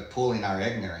resources, but pooling our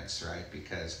ignorance, right?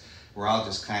 Because we're all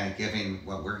just kind of giving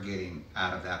what we're getting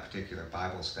out of that particular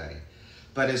Bible study.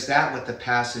 But is that what the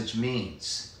passage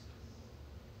means?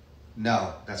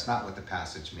 No, that's not what the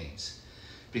passage means.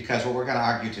 Because what we're going to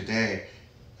argue today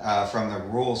from the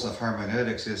rules of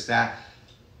hermeneutics is that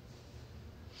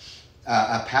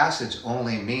a passage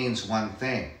only means one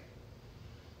thing,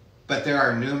 but there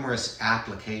are numerous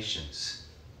applications.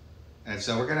 And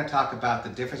so we're going to talk about the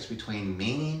difference between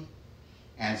meaning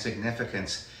and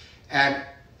significance. And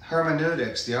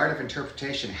hermeneutics, the art of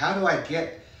interpretation. How do I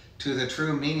get to the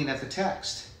true meaning of the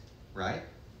text, right?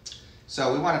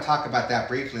 So we want to talk about that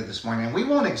briefly this morning. And we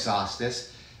won't exhaust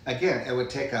this. Again, it would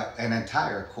take an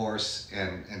entire course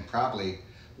and probably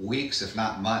weeks, if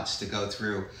not months, to go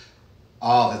through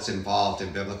all that's involved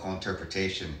in biblical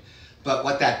interpretation. But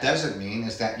what that doesn't mean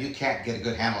is that you can't get a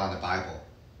good handle on the Bible.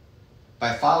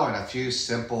 By following a few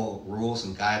simple rules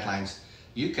and guidelines,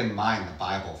 you can mine the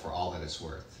Bible for all that it's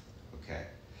worth, okay?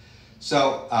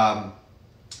 So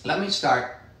let me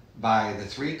start by the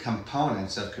three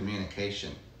components of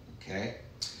communication, okay?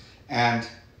 And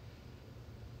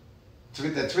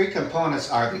the three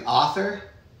components are the author,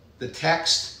 the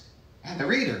text, and the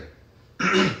reader.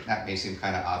 That may seem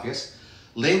kind of obvious.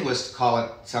 Linguists call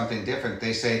it something different.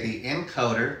 They say the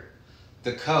encoder,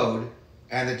 the code,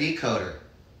 and the decoder.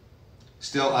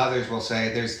 Still others will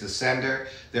say there's the sender,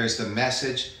 there's the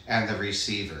message, and the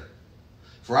receiver.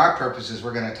 For our purposes,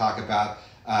 we're going to talk about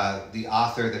the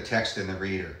author, the text, and the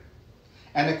reader.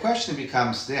 And the question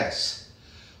becomes this: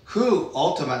 who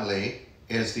ultimately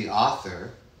is the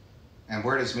author, and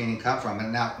where does meaning come from?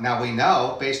 And now we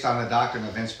know, based on the doctrine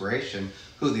of inspiration,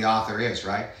 who the author is,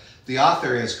 right? The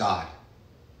author is God.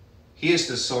 He is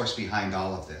the source behind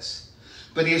all of this.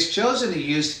 But he has chosen to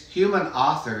use human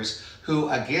authors who,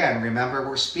 again, remember,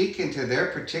 were speaking to their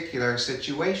particular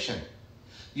situation,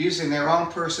 using their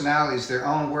own personalities, their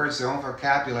own words, their own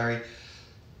vocabulary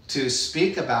to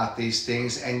speak about these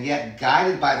things, and yet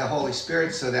guided by the Holy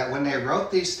Spirit, so that when they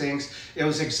wrote these things, it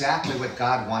was exactly what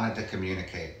God wanted to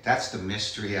communicate. That's the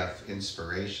mystery of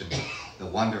inspiration, the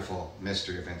wonderful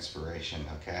mystery of inspiration,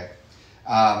 okay?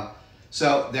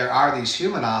 So there are these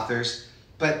human authors,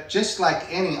 but just like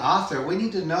any author, we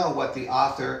need to know what the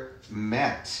author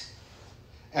meant.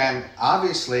 And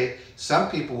obviously,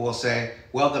 some people will say,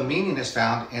 well, the meaning is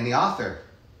found in the author.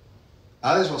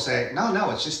 Others will say,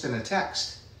 no, it's just in the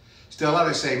text. Still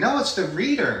others say, no, it's the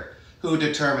reader who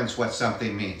determines what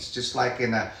something means. Just like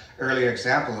in the earlier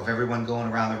example of everyone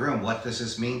going around the room, what does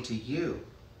this mean to you?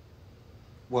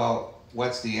 Well,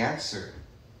 what's the answer?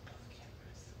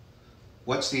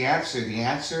 What's the answer? The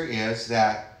answer is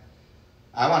that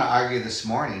I want to argue this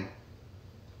morning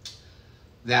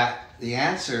that the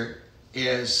answer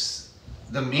is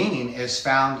the meaning is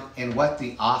found in what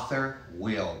the author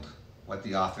willed. What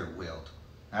the author willed.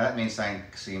 Now that may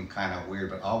seem kind of weird,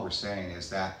 but all we're saying is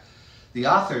that the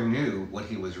author knew what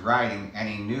he was writing and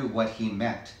he knew what he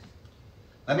meant.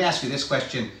 Let me ask you this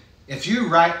question. If you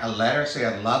write a letter, say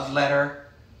a love letter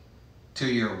to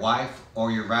your wife, or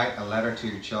you write a letter to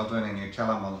your children and you tell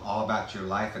them all about your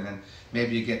life, and then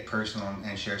maybe you get personal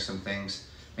and share some things,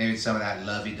 maybe some of that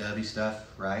lovey-dovey stuff,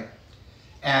 right?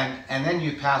 And then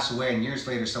you pass away and years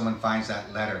later someone finds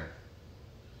that letter.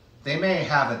 They may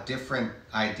have a different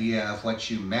idea of what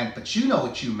you meant, but you know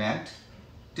what you meant,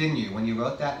 didn't you, when you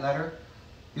wrote that letter?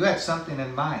 You had something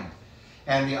in mind.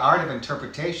 And the art of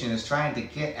interpretation is trying to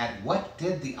get at what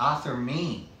did the author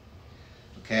mean,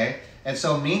 okay? And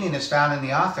so meaning is found in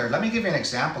the author. Let me give you an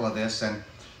example of this, and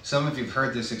some of you have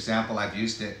heard this example. I've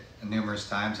used it numerous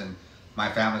times, and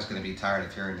my family's going to be tired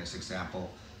of hearing this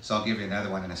example, so I'll give you another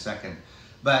one in a second.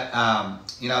 But,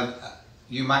 you know,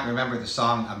 you might remember the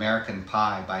song American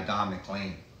Pie by Don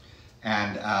McLean.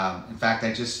 And in fact,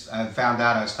 I found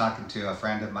out, I was talking to a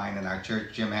friend of mine in our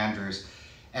church, Jim Andrews,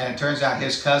 and it turns out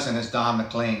his cousin is Don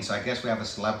McLean. So I guess we have a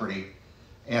celebrity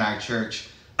in our church,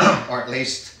 or at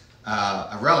least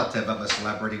a relative of a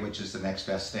celebrity, which is the next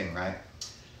best thing, right?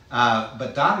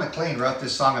 But Don McLean wrote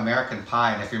this song, American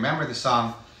Pie. And if you remember the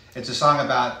song, it's a song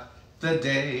about the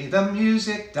day the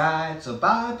music died, so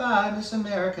bye-bye, Miss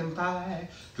American Pie.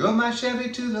 Drove my Chevy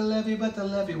to the levee, but the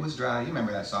levee was dry. You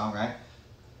remember that song, right?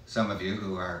 Some of you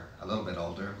who are a little bit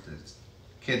older, the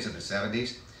kids of the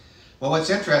 70s. Well, what's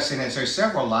interesting is there's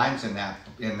several lines in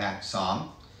that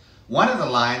song. One of the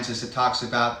lines is it talks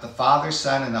about the Father,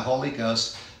 Son, and the Holy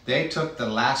Ghost. They took the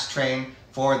last train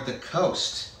for the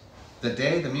coast the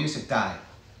day the music died,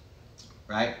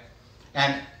 right?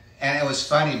 And it was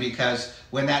funny because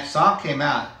when that song came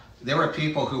out, there were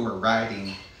people who were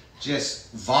writing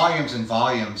just volumes and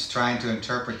volumes trying to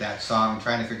interpret that song,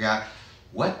 trying to figure out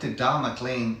what did Don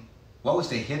McLean, what was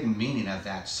the hidden meaning of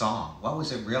that song? What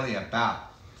was it really about?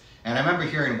 And I remember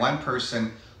hearing one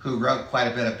person who wrote quite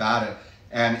a bit about it,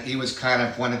 and he was kind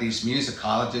of one of these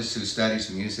musicologists who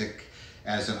studies music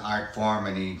as an art form,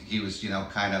 and he was, you know,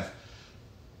 kind of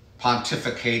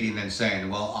pontificating and saying,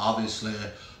 well, obviously,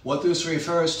 what this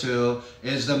refers to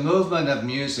is the movement of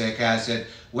music as it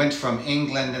went from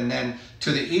England and then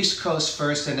to the East Coast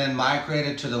first and then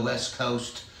migrated to the West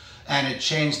Coast. And it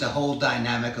changed the whole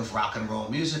dynamic of rock and roll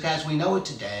music as we know it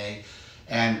today.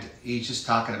 And he's just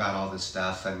talking about all this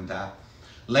stuff. And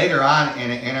later on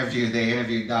in an interview, they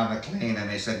interviewed Don McLean, and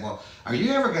they said, well, are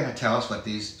you ever going to tell us what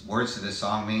these words to this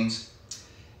song means?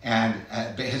 And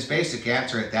his basic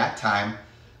answer at that time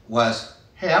was,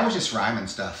 hey, I was just rhyming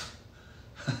stuff.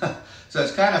 So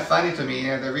it's kind of funny to me, you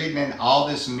know, they're reading in all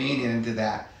this meaning into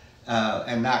that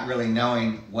and not really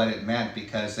knowing what it meant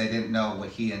because they didn't know what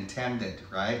he intended,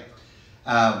 right?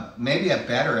 Maybe a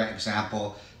better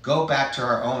example, go back to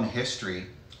our own history,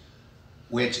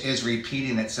 which is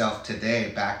repeating itself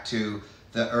today back to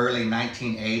the early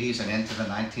 1980s and into the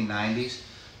 1990s.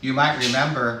 You might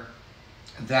remember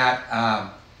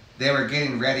that they were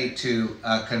getting ready to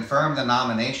confirm the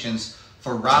nominations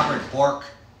for Robert Bork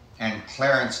and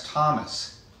Clarence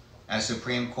Thomas as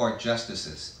Supreme Court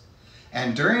justices.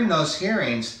 And during those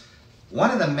hearings, one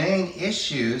of the main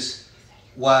issues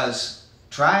was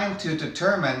trying to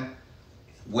determine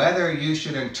whether you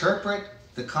should interpret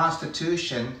the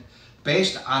Constitution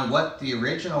based on what the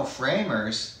original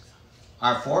framers,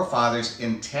 our forefathers,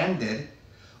 intended,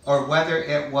 or whether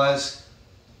it was,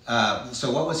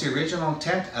 so what was the original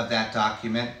intent of that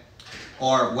document,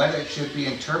 or whether it should be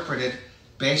interpreted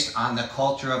based on the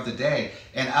culture of the day.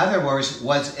 In other words,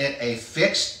 was it a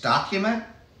fixed document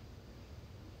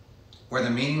where the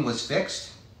meaning was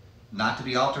fixed, not to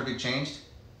be altered or changed,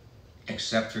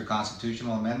 except through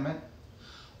constitutional amendment?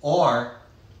 Or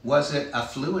was it a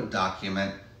fluid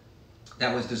document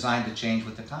that was designed to change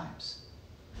with the times?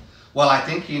 Well, I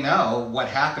think you know what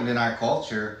happened in our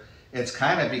culture. It's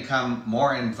kind of become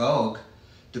more in vogue,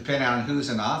 depending on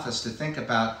who's in office, to think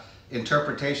about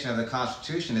interpretation of the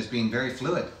Constitution as being very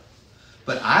fluid.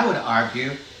 But I would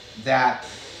argue that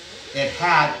it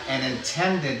had an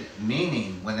intended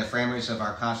meaning when the framers of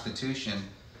our Constitution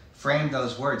framed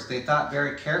those words. They thought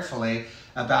very carefully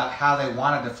about how they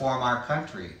wanted to form our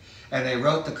country. And they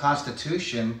wrote the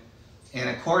Constitution in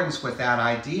accordance with that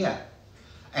idea.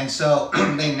 And so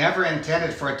they never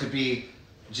intended for it to be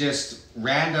just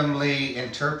randomly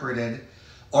interpreted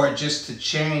or just to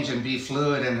change and be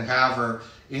fluid and however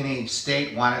any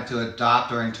state wanted to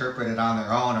adopt or interpret it on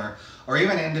their own, or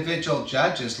even individual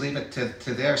judges leave it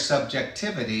to their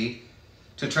subjectivity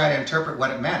to try to interpret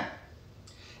what it meant.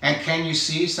 And can you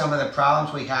see some of the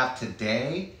problems we have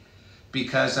today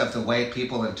because of the way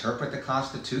people interpret the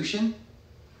Constitution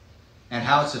and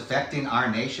how it's affecting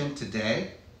our nation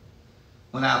today?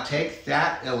 Well, now take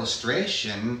that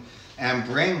illustration and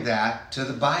bring that to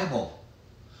the Bible.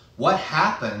 What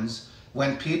happens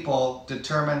when people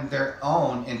determine their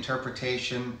own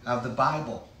interpretation of the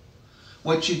Bible?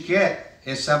 What you get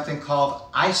is something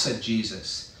called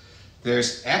eisegesis.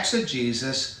 There's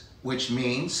exegesis, which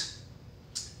means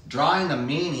drawing the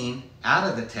meaning out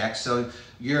of the text. So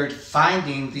you're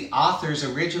finding the author's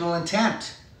original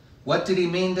intent. What did he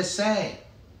mean to say?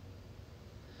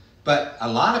 But a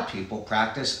lot of people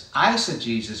practice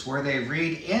eisegesis, where they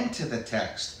read into the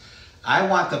text. I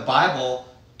want the Bible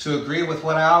to agree with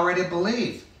what I already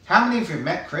believe. How many of you have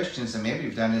met Christians, and maybe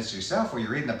you've done this yourself, where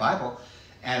you're reading the Bible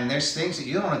and there's things that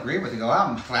you don't agree with? You go, I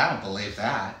don't believe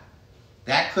that.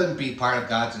 That couldn't be part of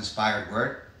God's inspired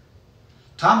word.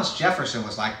 Thomas Jefferson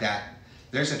was like that.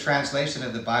 There's a translation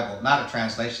of the Bible, not a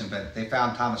translation, but they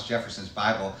found Thomas Jefferson's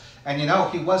Bible. And you know,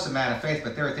 he was a man of faith,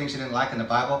 but there were things he didn't like in the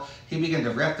Bible. He began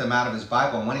to rip them out of his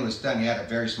Bible, and when he was done, he had a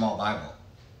very small Bible.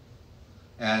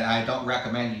 And I don't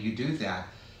recommend you do that.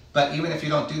 But even if you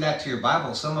don't do that to your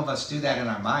Bible, some of us do that in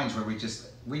our minds, where we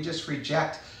just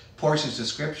reject portions of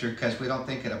Scripture because we don't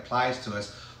think it applies to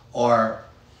us, or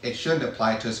it shouldn't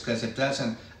apply to us because it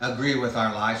doesn't agree with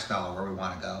our lifestyle, where we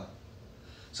want to go.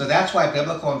 So that's why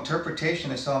biblical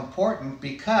interpretation is so important,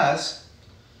 because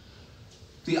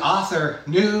the author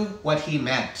knew what he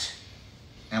meant.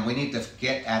 And we need to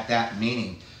get at that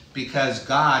meaning, because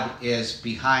God is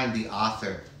behind the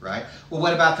author, right? Well,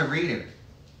 what about the reader?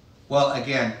 Well,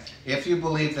 again, if you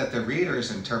believe that the reader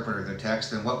is interpreter of the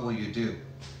text, then what will you do?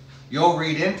 You'll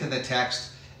read into the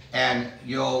text and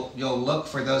you'll look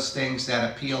for those things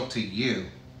that appeal to you.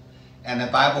 And the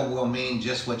Bible will mean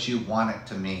just what you want it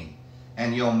to mean.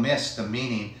 And you'll miss the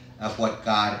meaning of what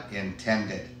God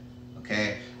intended.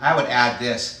 Okay? I would add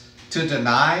this: to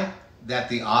deny that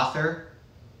the author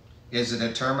is a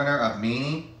determiner of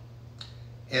meaning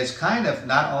is kind of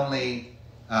not only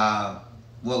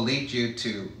will lead you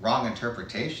to wrong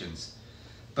interpretations,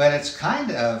 but it's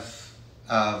kind of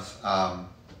a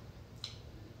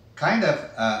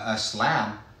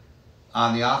slam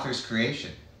on the author's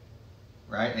creation,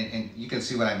 right? And you can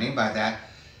see what I mean by that.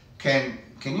 Can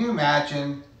you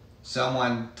imagine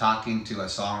someone talking to a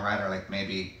songwriter, like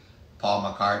maybe Paul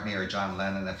McCartney or John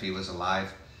Lennon if he was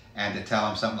alive, and to tell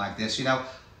him something like this, you know,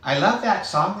 I love that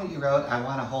song that you wrote, I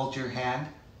Want to Hold Your Hand,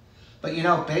 but you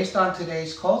know, based on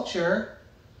today's culture,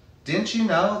 didn't you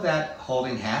know that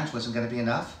holding hands wasn't going to be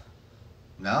enough?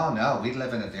 No, we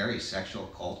live in a very sexual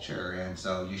culture, and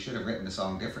so you should have written the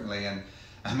song differently, and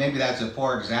maybe that's a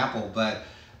poor example, but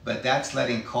that's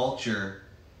letting culture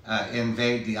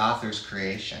invade the author's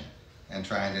creation and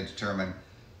trying to determine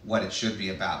what it should be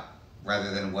about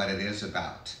rather than what it is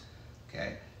about,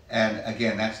 okay? And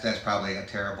again, that's probably a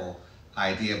terrible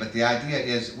idea, but the idea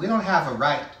is we don't have a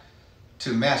right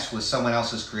to mess with someone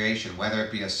else's creation, whether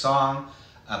it be a song,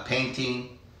 a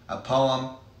painting, a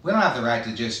poem. We don't have the right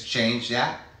to just change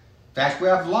that. In fact, we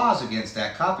have laws against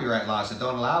that, copyright laws that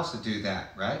don't allow us to do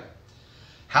that, right?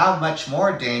 How much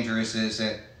more dangerous is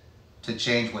it to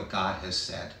change what God has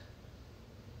said?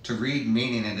 To read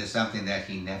meaning into something that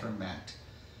he never meant?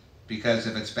 Because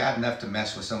if it's bad enough to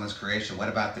mess with someone's creation, what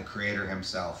about the Creator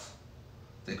himself?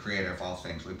 The Creator of all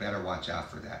things. We better watch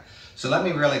out for that. So let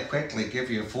me really quickly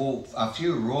give you a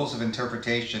few rules of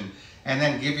interpretation and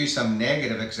then give you some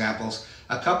negative examples.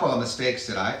 A couple of mistakes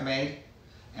that I've made,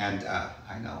 and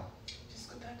I know. Just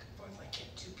go back and forth like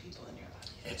get two people in your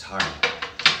audience. It's hard.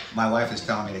 My wife is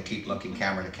telling me to keep looking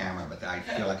camera to camera, but I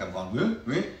feel like I'm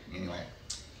going, anyway.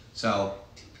 So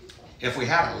if we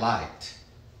had a light,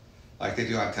 like they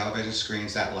do on television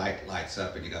screens, that light lights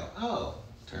up and you go, oh,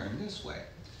 turn this way.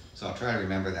 So I'll try to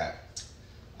remember that.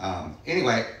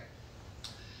 Anyway,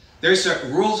 there's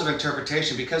rules of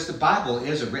interpretation because the Bible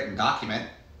is a written document,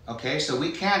 okay? So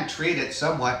we can treat it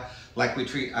somewhat like we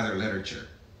treat other literature.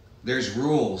 There's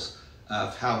rules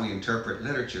of how we interpret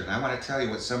literature, and I want to tell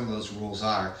you what some of those rules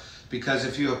are, because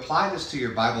if you apply this to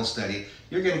your Bible study,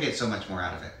 you're going to get so much more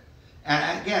out of it.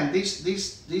 And again,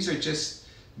 these are just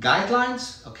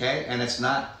guidelines, okay? And it's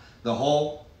not the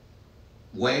whole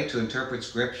way to interpret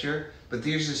Scripture, but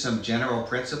these are some general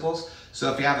principles.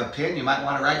 So if you have a pen, you might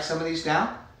want to write some of these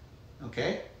down,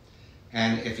 okay?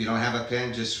 And if you don't have a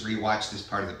pen, just rewatch this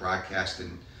part of the broadcast,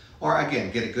 or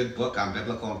again, get a good book on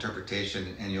biblical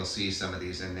interpretation and you'll see some of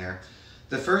these in there.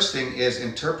 The first thing is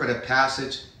interpret a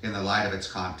passage in the light of its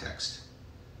context.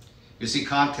 You see,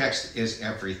 context is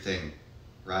everything,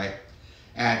 right?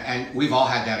 And we've all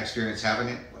had that experience, haven't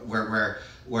it? Where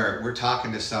we're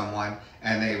talking to someone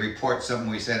and they report something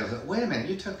we said, wait a minute,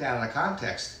 you took that out of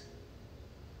context.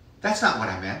 That's not what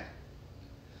I meant.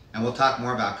 And we'll talk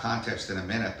more about context in a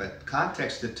minute, but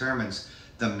context determines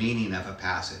the meaning of a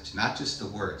passage, not just the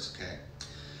words, okay?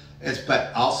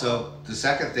 But also, the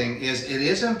second thing is, it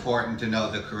is important to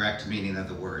know the correct meaning of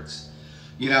the words.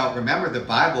 You know, remember the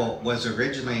Bible was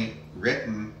originally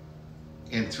written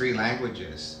in 3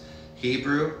 languages.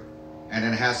 Hebrew, and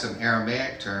then it has some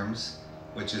Aramaic terms,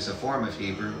 which is a form of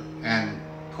Hebrew, and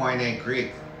Koine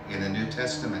Greek in the New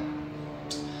Testament.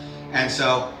 And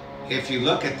so, if you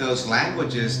look at those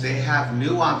languages, they have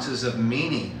nuances of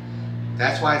meaning.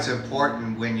 That's why it's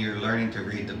important when you're learning to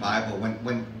read the Bible.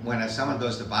 When someone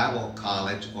goes to Bible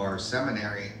college or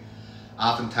seminary,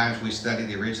 oftentimes we study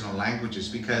the original languages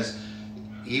because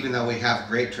even though we have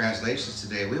great translations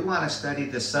today, we want to study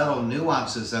the subtle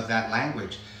nuances of that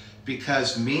language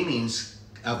because meanings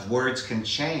of words can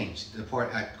change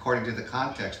according to the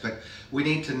context. But we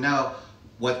need to know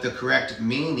what the correct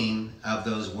meaning of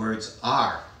those words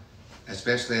are,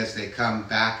 especially as they come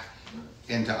back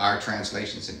into our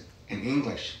translations in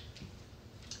English.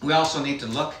 We also need to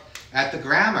look at the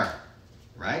grammar,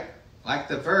 right? Like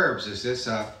the verbs, is this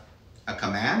a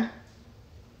command?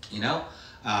 You know,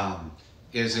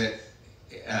 is it,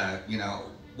 you know,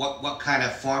 what kind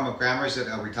of form of grammar is it?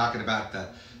 Are we talking about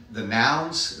the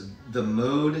nouns, the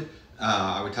mood?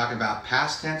 Are we talking about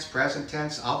past tense, present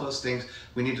tense? All those things,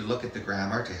 we need to look at the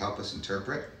grammar to help us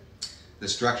interpret the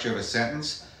structure of a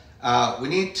sentence. We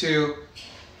need to,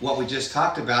 what we just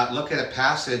talked about, look at a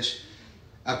passage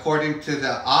according to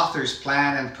the author's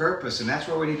plan and purpose, and that's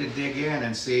where we need to dig in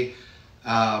and see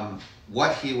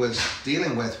what he was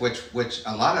dealing with, which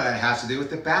a lot of that has to do with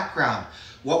the background.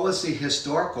 What was the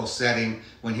historical setting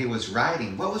when he was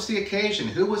writing? What was the occasion?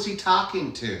 Who was he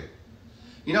talking to?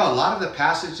 You know, a lot of the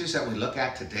passages that we look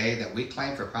at today that we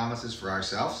claim for promises for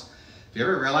ourselves, have you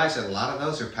ever realized that a lot of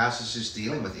those are passages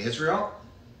dealing with Israel?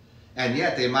 And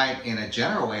yet they might, in a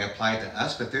general way, apply to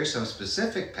us, but there's some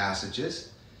specific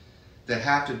passages that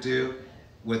have to do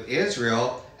with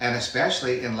Israel, and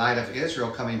especially in light of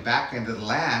Israel coming back into the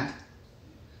land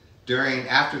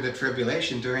after the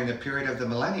tribulation, during the period of the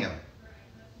millennium.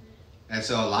 And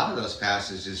so a lot of those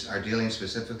passages are dealing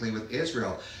specifically with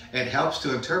Israel. It helps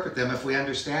to interpret them if we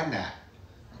understand that,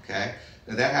 okay?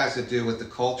 That has to do with the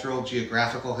cultural,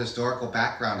 geographical, historical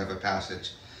background of a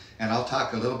passage. And I'll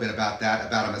talk a little bit about that,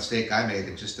 about a mistake I made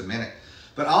in just a minute.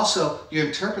 But also, you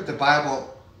interpret the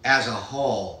Bible as a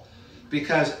whole,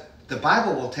 because the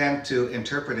Bible will tend to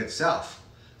interpret itself.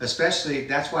 Especially,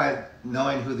 that's why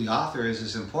knowing who the author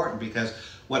is important, because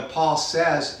what Paul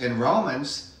says in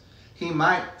Romans, he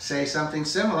might say something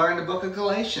similar in the book of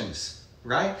Galatians,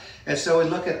 right? And so we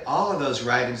look at all of those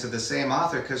writings of the same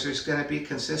author because there's going to be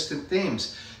consistent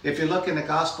themes. If you look in the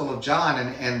Gospel of John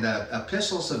and the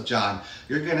epistles of John,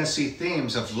 you're going to see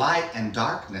themes of light and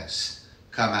darkness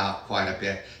come out quite a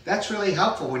bit. That's really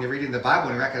helpful when you're reading the Bible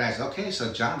and you recognize, okay,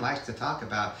 so John likes to talk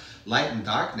about light and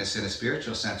darkness in a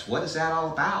spiritual sense. What is that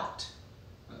all about?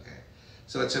 Okay,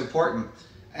 so it's important.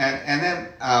 And then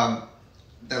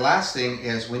the last thing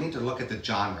is we need to look at the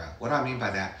genre. What do I mean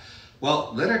by that?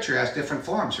 Well, literature has different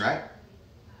forms, right?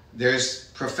 There's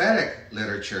prophetic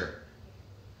literature.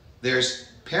 There's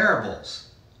parables.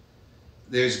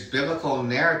 There's biblical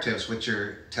narratives, which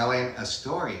are telling a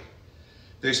story.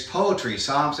 There's poetry,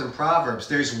 Psalms and Proverbs.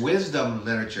 There's wisdom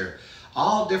literature.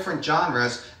 All different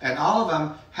genres, and all of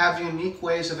them have unique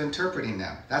ways of interpreting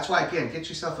them. That's why, again, get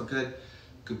yourself a good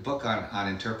book on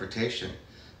interpretation.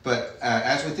 But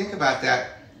as we think about that,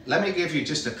 let me give you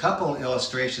just a couple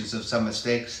illustrations of some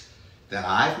mistakes that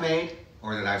I've made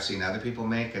or that I've seen other people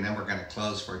make, and then we're going to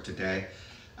close for today.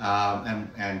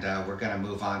 We're going to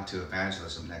move on to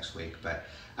evangelism next week. But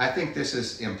I think this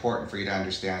is important for you to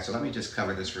understand, so let me just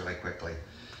cover this really quickly.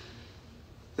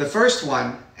 The first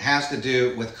one has to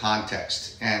do with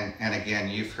context. And again,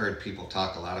 you've heard people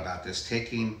talk a lot about this,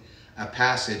 taking a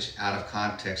passage out of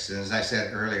context. And as I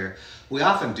said earlier, we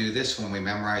often do this when we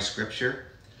memorize scripture,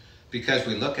 because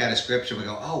we look at a scripture and we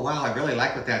go, oh wow, I really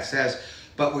like what that says,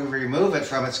 but we remove it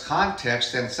from its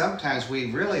context, and sometimes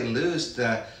we really lose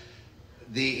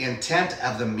the intent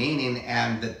of the meaning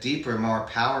and the deeper, more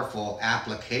powerful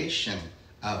application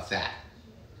of that.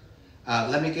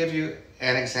 Let me give you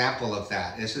an example of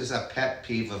that. This is a pet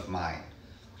peeve of mine.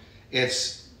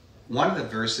 It's one of the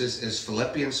verses is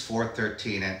Philippians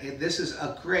 4:13, and this is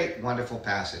a great, wonderful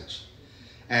passage.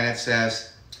 And it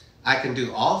says, I can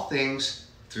do all things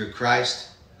through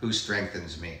Christ who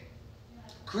strengthens me.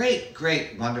 Great,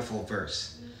 great, wonderful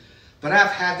verse. But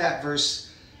I've heard that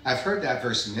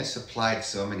verse misapplied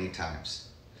so many times.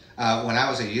 When I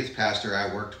was a youth pastor,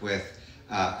 I worked with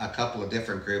a couple of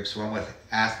different groups, one with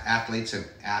Athletes in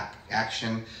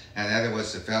Action, and the other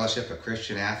was the Fellowship of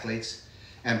Christian Athletes.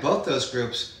 And both those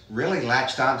groups really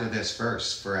latched onto this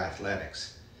verse for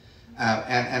athletics.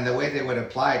 And the way they would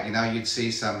apply it, you know, you'd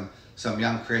see some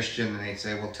young Christian and they'd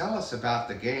say, well, tell us about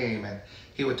the game. And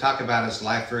he would talk about his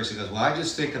life verse. He goes, well, I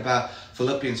just think about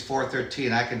Philippians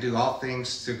 4:13. I can do all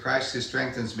things through Christ who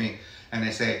strengthens me. And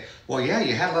they say, well, yeah,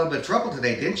 you had a little bit of trouble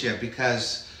today, didn't you?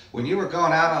 Because when you were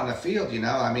going out on the field, you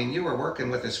know, I mean, you were working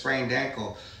with a sprained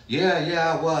ankle.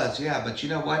 Yeah, I was. Yeah, but you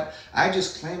know what? I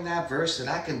just claimed that verse that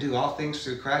I can do all things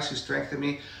through Christ who strengthened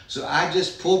me. So I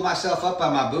just pulled myself up by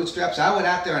my bootstraps. I went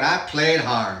out there and I played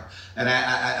hard. And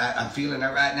I'm feeling it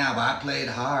right now, but I played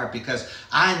hard because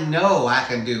I know I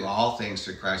can do all things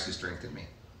through Christ who strengthened me.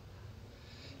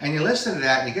 And you listen to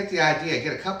that and you get the idea, you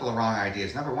get a couple of wrong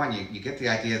ideas. Number one, you get the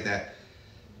idea that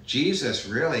Jesus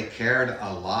really cared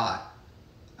a lot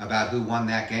about who won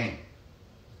that game,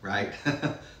 right?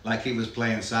 Like he was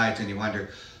playing sides and you wonder,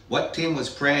 what team was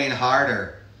praying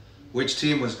harder? Which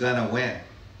team was going to win?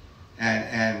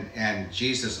 And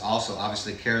Jesus also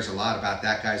obviously cares a lot about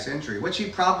that guy's injury, which he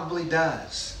probably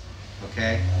does,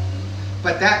 okay?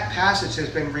 But that passage has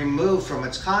been removed from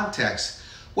its context.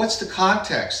 What's the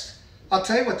context? I'll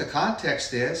tell you what the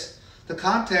context is. The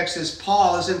context is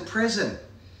Paul is in prison.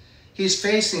 He's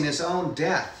facing his own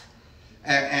death.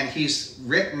 And he's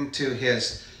written to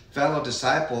his fellow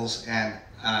disciples, and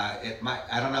I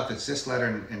don't know if it's this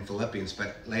letter in Philippians,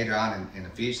 but later on in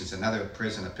Ephesians, another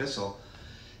prison epistle,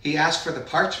 he asked for the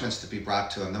parchments to be brought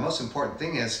to him. The most important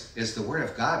thing is the word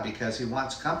of God, because he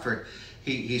wants comfort.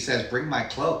 He says, bring my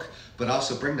cloak, but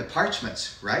also bring the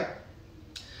parchments, right?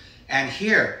 And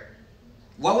here,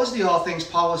 what was the all things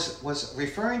Paul was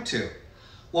referring to?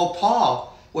 Well,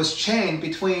 Paul was chained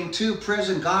between two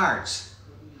prison guards,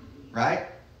 right?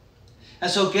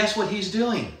 And so guess what he's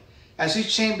doing? As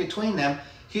he's chained between them,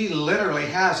 he literally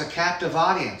has a captive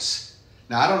audience.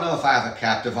 Now, I don't know if I have a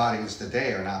captive audience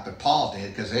today or not, but Paul did,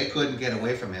 because they couldn't get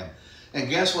away from him. And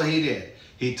guess what he did?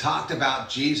 He talked about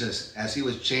Jesus as he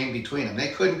was chained between them. They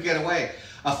couldn't get away.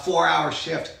 A 4-hour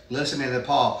shift listening to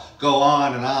Paul go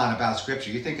on and on about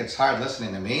Scripture. You think it's hard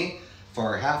listening to me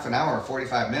for half an hour or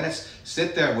 45 minutes?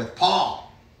 Sit there with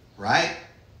Paul, right?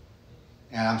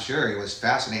 And I'm sure it was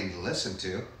fascinating to listen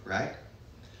to, right?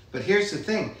 But here's the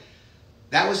thing.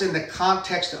 That was in the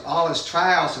context of all his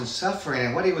trials and suffering.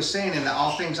 And what he was saying in the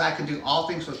all things I can do, all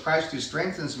things with Christ who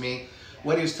strengthens me,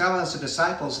 what he was telling us, the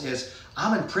disciples, is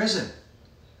I'm in prison.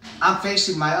 I'm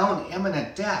facing my own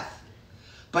imminent death.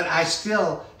 But I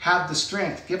still have the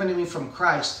strength given to me from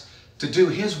Christ to do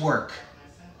his work.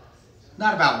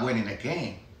 Not about winning a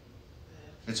game.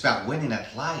 It's about winning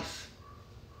at life.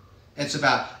 It's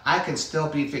about I can still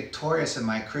be victorious in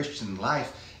my Christian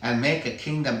life and make a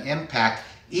kingdom impact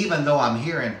even though I'm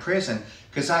here in prison,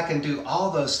 because I can do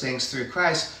all those things through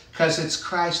Christ because it's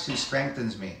Christ who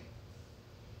strengthens me.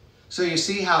 So you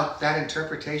see how that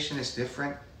interpretation is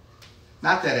different?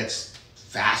 Not that it's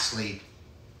vastly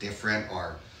different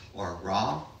or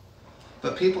wrong,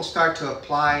 but people start to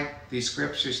apply these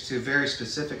scriptures to very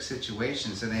specific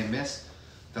situations and they miss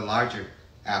the larger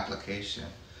application.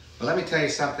 But let me tell you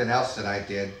something else that I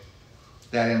did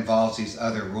that involves these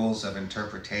other rules of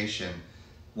interpretation.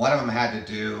 One of them had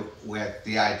to do with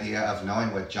the idea of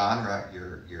knowing what genre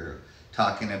you're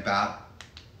talking about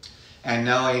and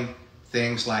knowing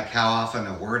things like how often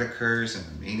a word occurs and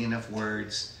the meaning of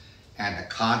words and the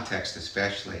context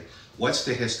especially. What's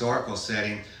the historical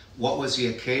setting? What was the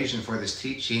occasion for this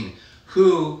teaching?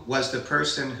 Who was the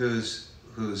person who's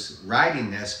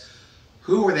writing this?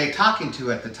 Who were they talking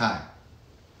to at the time?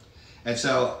 And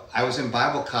so I was in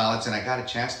Bible college and I got a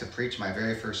chance to preach my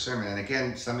very first sermon. And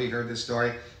again, somebody heard this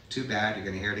story. Too bad, you're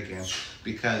going to hear it again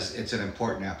because it's an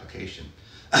important application.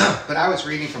 But I was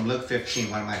reading from Luke 15,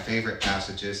 one of my favorite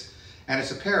passages, and it's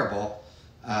a parable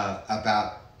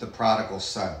about the prodigal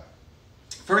son.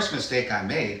 First mistake I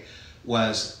made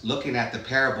was looking at the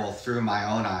parable through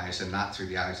my own eyes and not through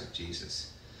the eyes of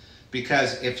Jesus.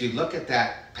 Because if you look at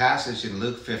that passage in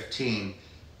Luke 15,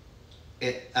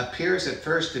 it appears at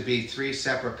first to be three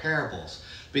separate parables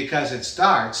because it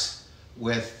starts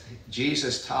with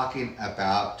Jesus talking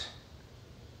about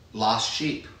lost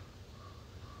sheep.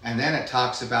 And then it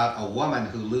talks about a woman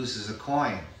who loses a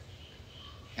coin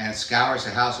and scours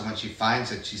the house, and when she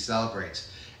finds it, she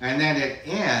celebrates. And then it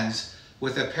ends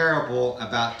with a parable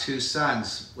about two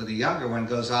sons, where the younger one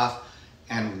goes off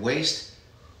and wastes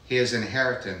his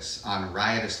inheritance on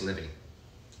riotous living.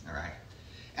 All right.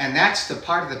 And that's the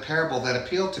part of the parable that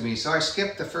appealed to me. So I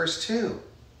skipped the first two.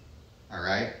 All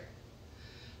right.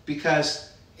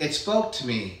 Because it spoke to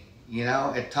me. You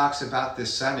know, it talks about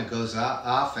this son who goes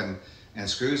off and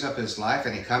screws up his life.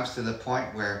 And he comes to the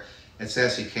point where it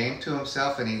says he came to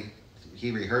himself and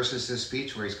he rehearses his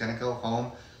speech where he's going to go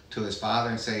home to his father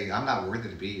and say, I'm not worthy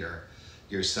to be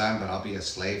your son, but I'll be a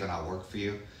slave and I'll work for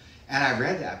you. And I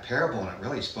read that parable and it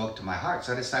really spoke to my heart.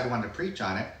 So I decided I wanted to preach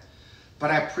on it. But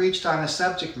I preached on the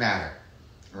subject matter,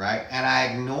 right? And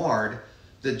I ignored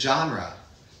the genre.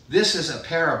 This is a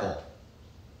parable.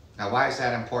 Now, why is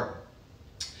that important?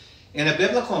 In a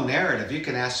biblical narrative, you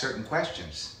can ask certain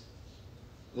questions.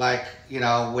 Like, you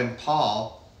know, when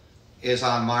Paul is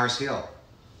on Mars Hill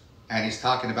and he's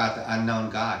talking about the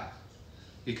unknown God,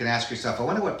 you can ask yourself, I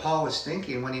wonder what Paul was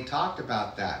thinking when he talked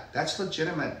about that. That's a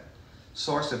legitimate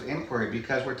source of inquiry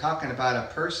because we're talking about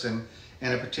a person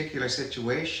in a particular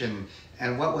situation.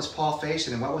 And what was Paul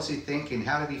facing and what was he thinking?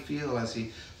 How did he feel as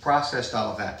he processed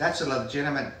all of that? That's a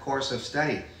legitimate course of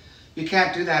study. You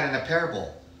can't do that in a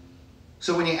parable.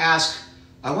 So when you ask,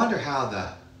 I wonder how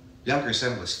the younger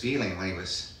son was feeling when he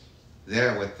was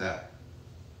there with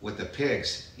the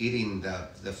pigs eating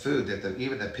the food that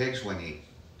even the pigs wouldn't eat,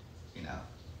 you know.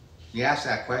 You ask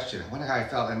that question, I wonder how he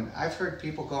felt. And I've heard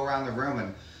people go around the room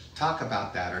and talk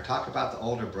about that or talk about the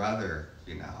older brother,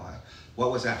 you know.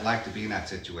 What was that like to be in that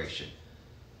situation?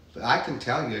 But I can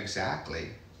tell you exactly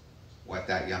what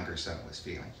that younger son was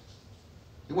feeling.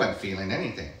 He wasn't feeling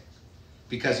anything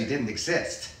because he didn't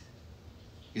exist.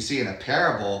 You see, in a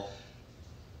parable,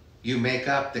 you make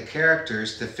up the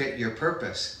characters to fit your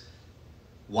purpose.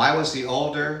 Why was the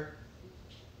older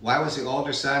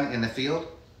son in the field?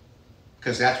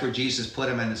 Because that's where Jesus put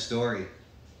him in the story.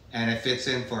 And it fits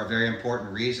in for a very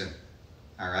important reason.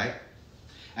 All right?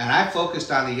 And I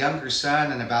focused on the younger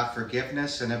son and about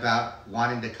forgiveness and about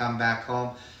wanting to come back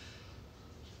home.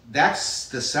 That's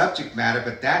the subject matter,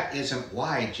 but that isn't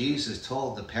why Jesus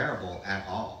told the parable at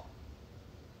all.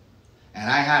 And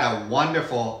I had a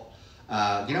wonderful,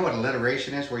 you know what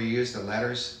alliteration is, where you use the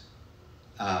letters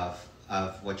of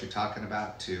what you're talking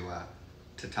about to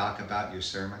talk about your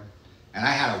sermon? And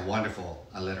I had a wonderful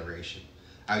alliteration.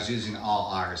 I was using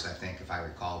all R's, I think, if I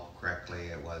recall correctly.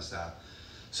 It was...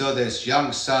 So this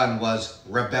young son was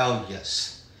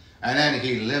rebellious. And then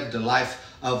he lived a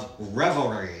life of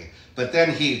revelry. But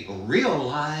then he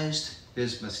realized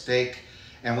his mistake.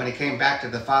 And when he came back to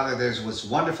the father, there was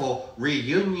wonderful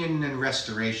reunion and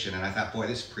restoration. And I thought, boy,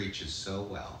 this preaches so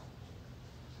well.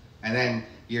 And then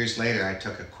years later, I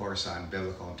took a course on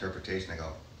biblical interpretation. I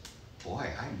go, boy,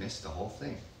 I missed the whole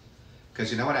thing.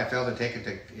 Because you know what I failed to take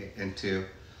into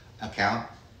account?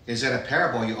 Is in a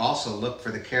parable, you also look for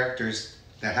the characters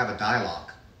that have a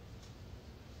dialogue.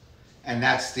 And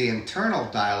that's the internal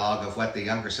dialogue of what the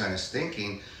younger son is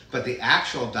thinking, but the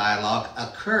actual dialogue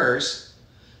occurs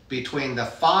between the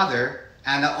father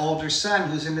and the older son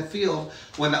who's in the field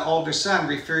when the older son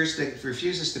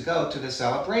refuses to go to the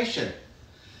celebration.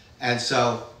 And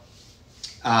so,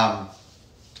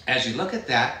 as you look at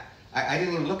that, I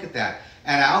didn't even look at that.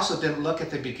 And I also didn't look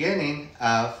at the beginning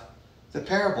of the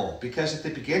parable, because at the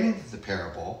beginning of the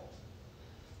parable,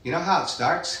 you know how it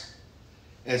starts?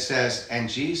 It says, and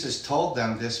Jesus told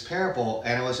them this parable,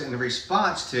 and it was in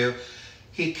response to,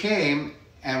 he came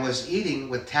and was eating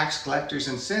with tax collectors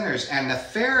and sinners, and the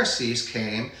Pharisees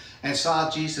came and saw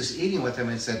Jesus eating with them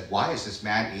and said, why is this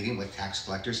man eating with tax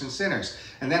collectors and sinners?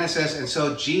 And then it says, and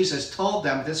so Jesus told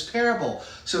them this parable.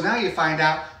 So now you find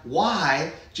out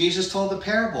why Jesus told the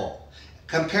parable.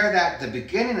 Compare that, the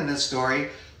beginning of the story,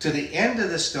 to the end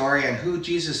of the story and who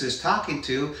Jesus is talking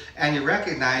to, and you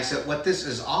recognize that what this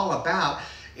is all about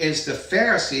is the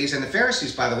Pharisees. And the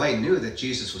Pharisees, by the way, knew that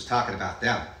Jesus was talking about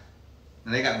them.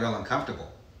 And they got real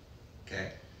uncomfortable,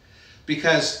 okay?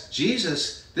 Because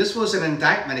Jesus, this was an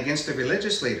indictment against the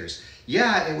religious leaders.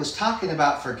 Yeah, it was talking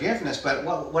about forgiveness, but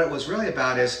what it was really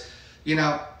about is, you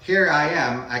know, here I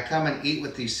am, I come and eat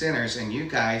with these sinners, and you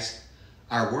guys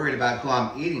are worried about who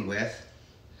I'm eating with,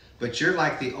 but you're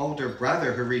like the older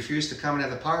brother who refused to come into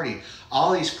the party.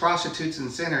 All these prostitutes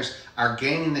and sinners are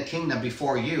gaining the kingdom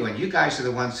before you, and you guys are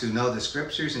the ones who know the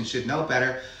scriptures and should know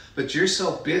better, but you're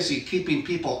so busy keeping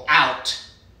people out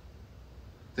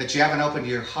that you haven't opened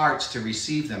your hearts to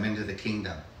receive them into the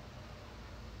kingdom.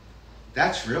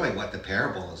 That's really what the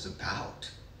parable is about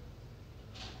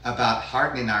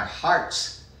hardening our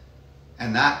hearts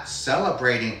and not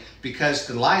celebrating, because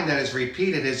the line that is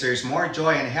repeated is there's more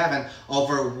joy in heaven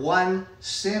over one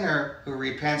sinner who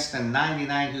repents than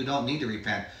 99 who don't need to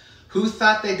repent. Who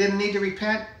thought they didn't need to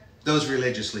repent? Those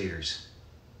religious leaders.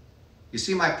 You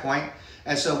see my point?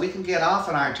 And so we can get off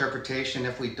on our interpretation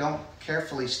if we don't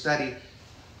carefully study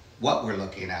what we're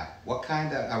looking at. What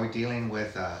kind of, are we dealing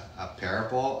with a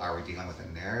parable? Are we dealing with a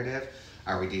narrative?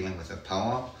 Are we dealing with a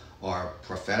poem or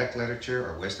prophetic literature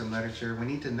or wisdom literature? We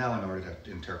need to know in order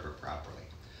to interpret properly.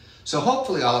 So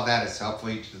hopefully all of that is helpful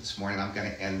to you this morning. I'm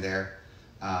going to end there.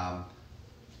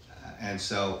 And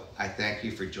so I thank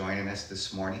you for joining us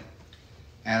this morning.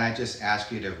 And I just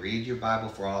ask you to read your Bible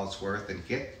for all it's worth, and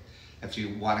if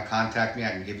you want to contact me, I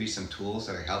can give you some tools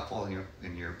that are helpful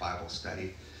in your Bible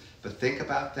study. But think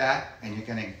about that, and you're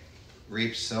going to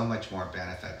reap so much more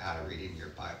benefit out of reading your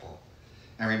Bible.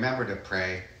 And remember to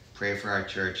pray. Pray for our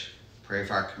church. Pray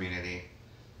for our community.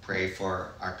 Pray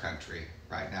for our country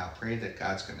right now. Pray that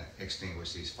God's going to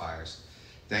extinguish these fires.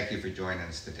 Thank you for joining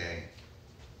us today.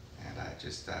 And I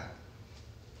just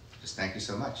thank you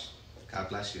so much. God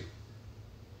bless you.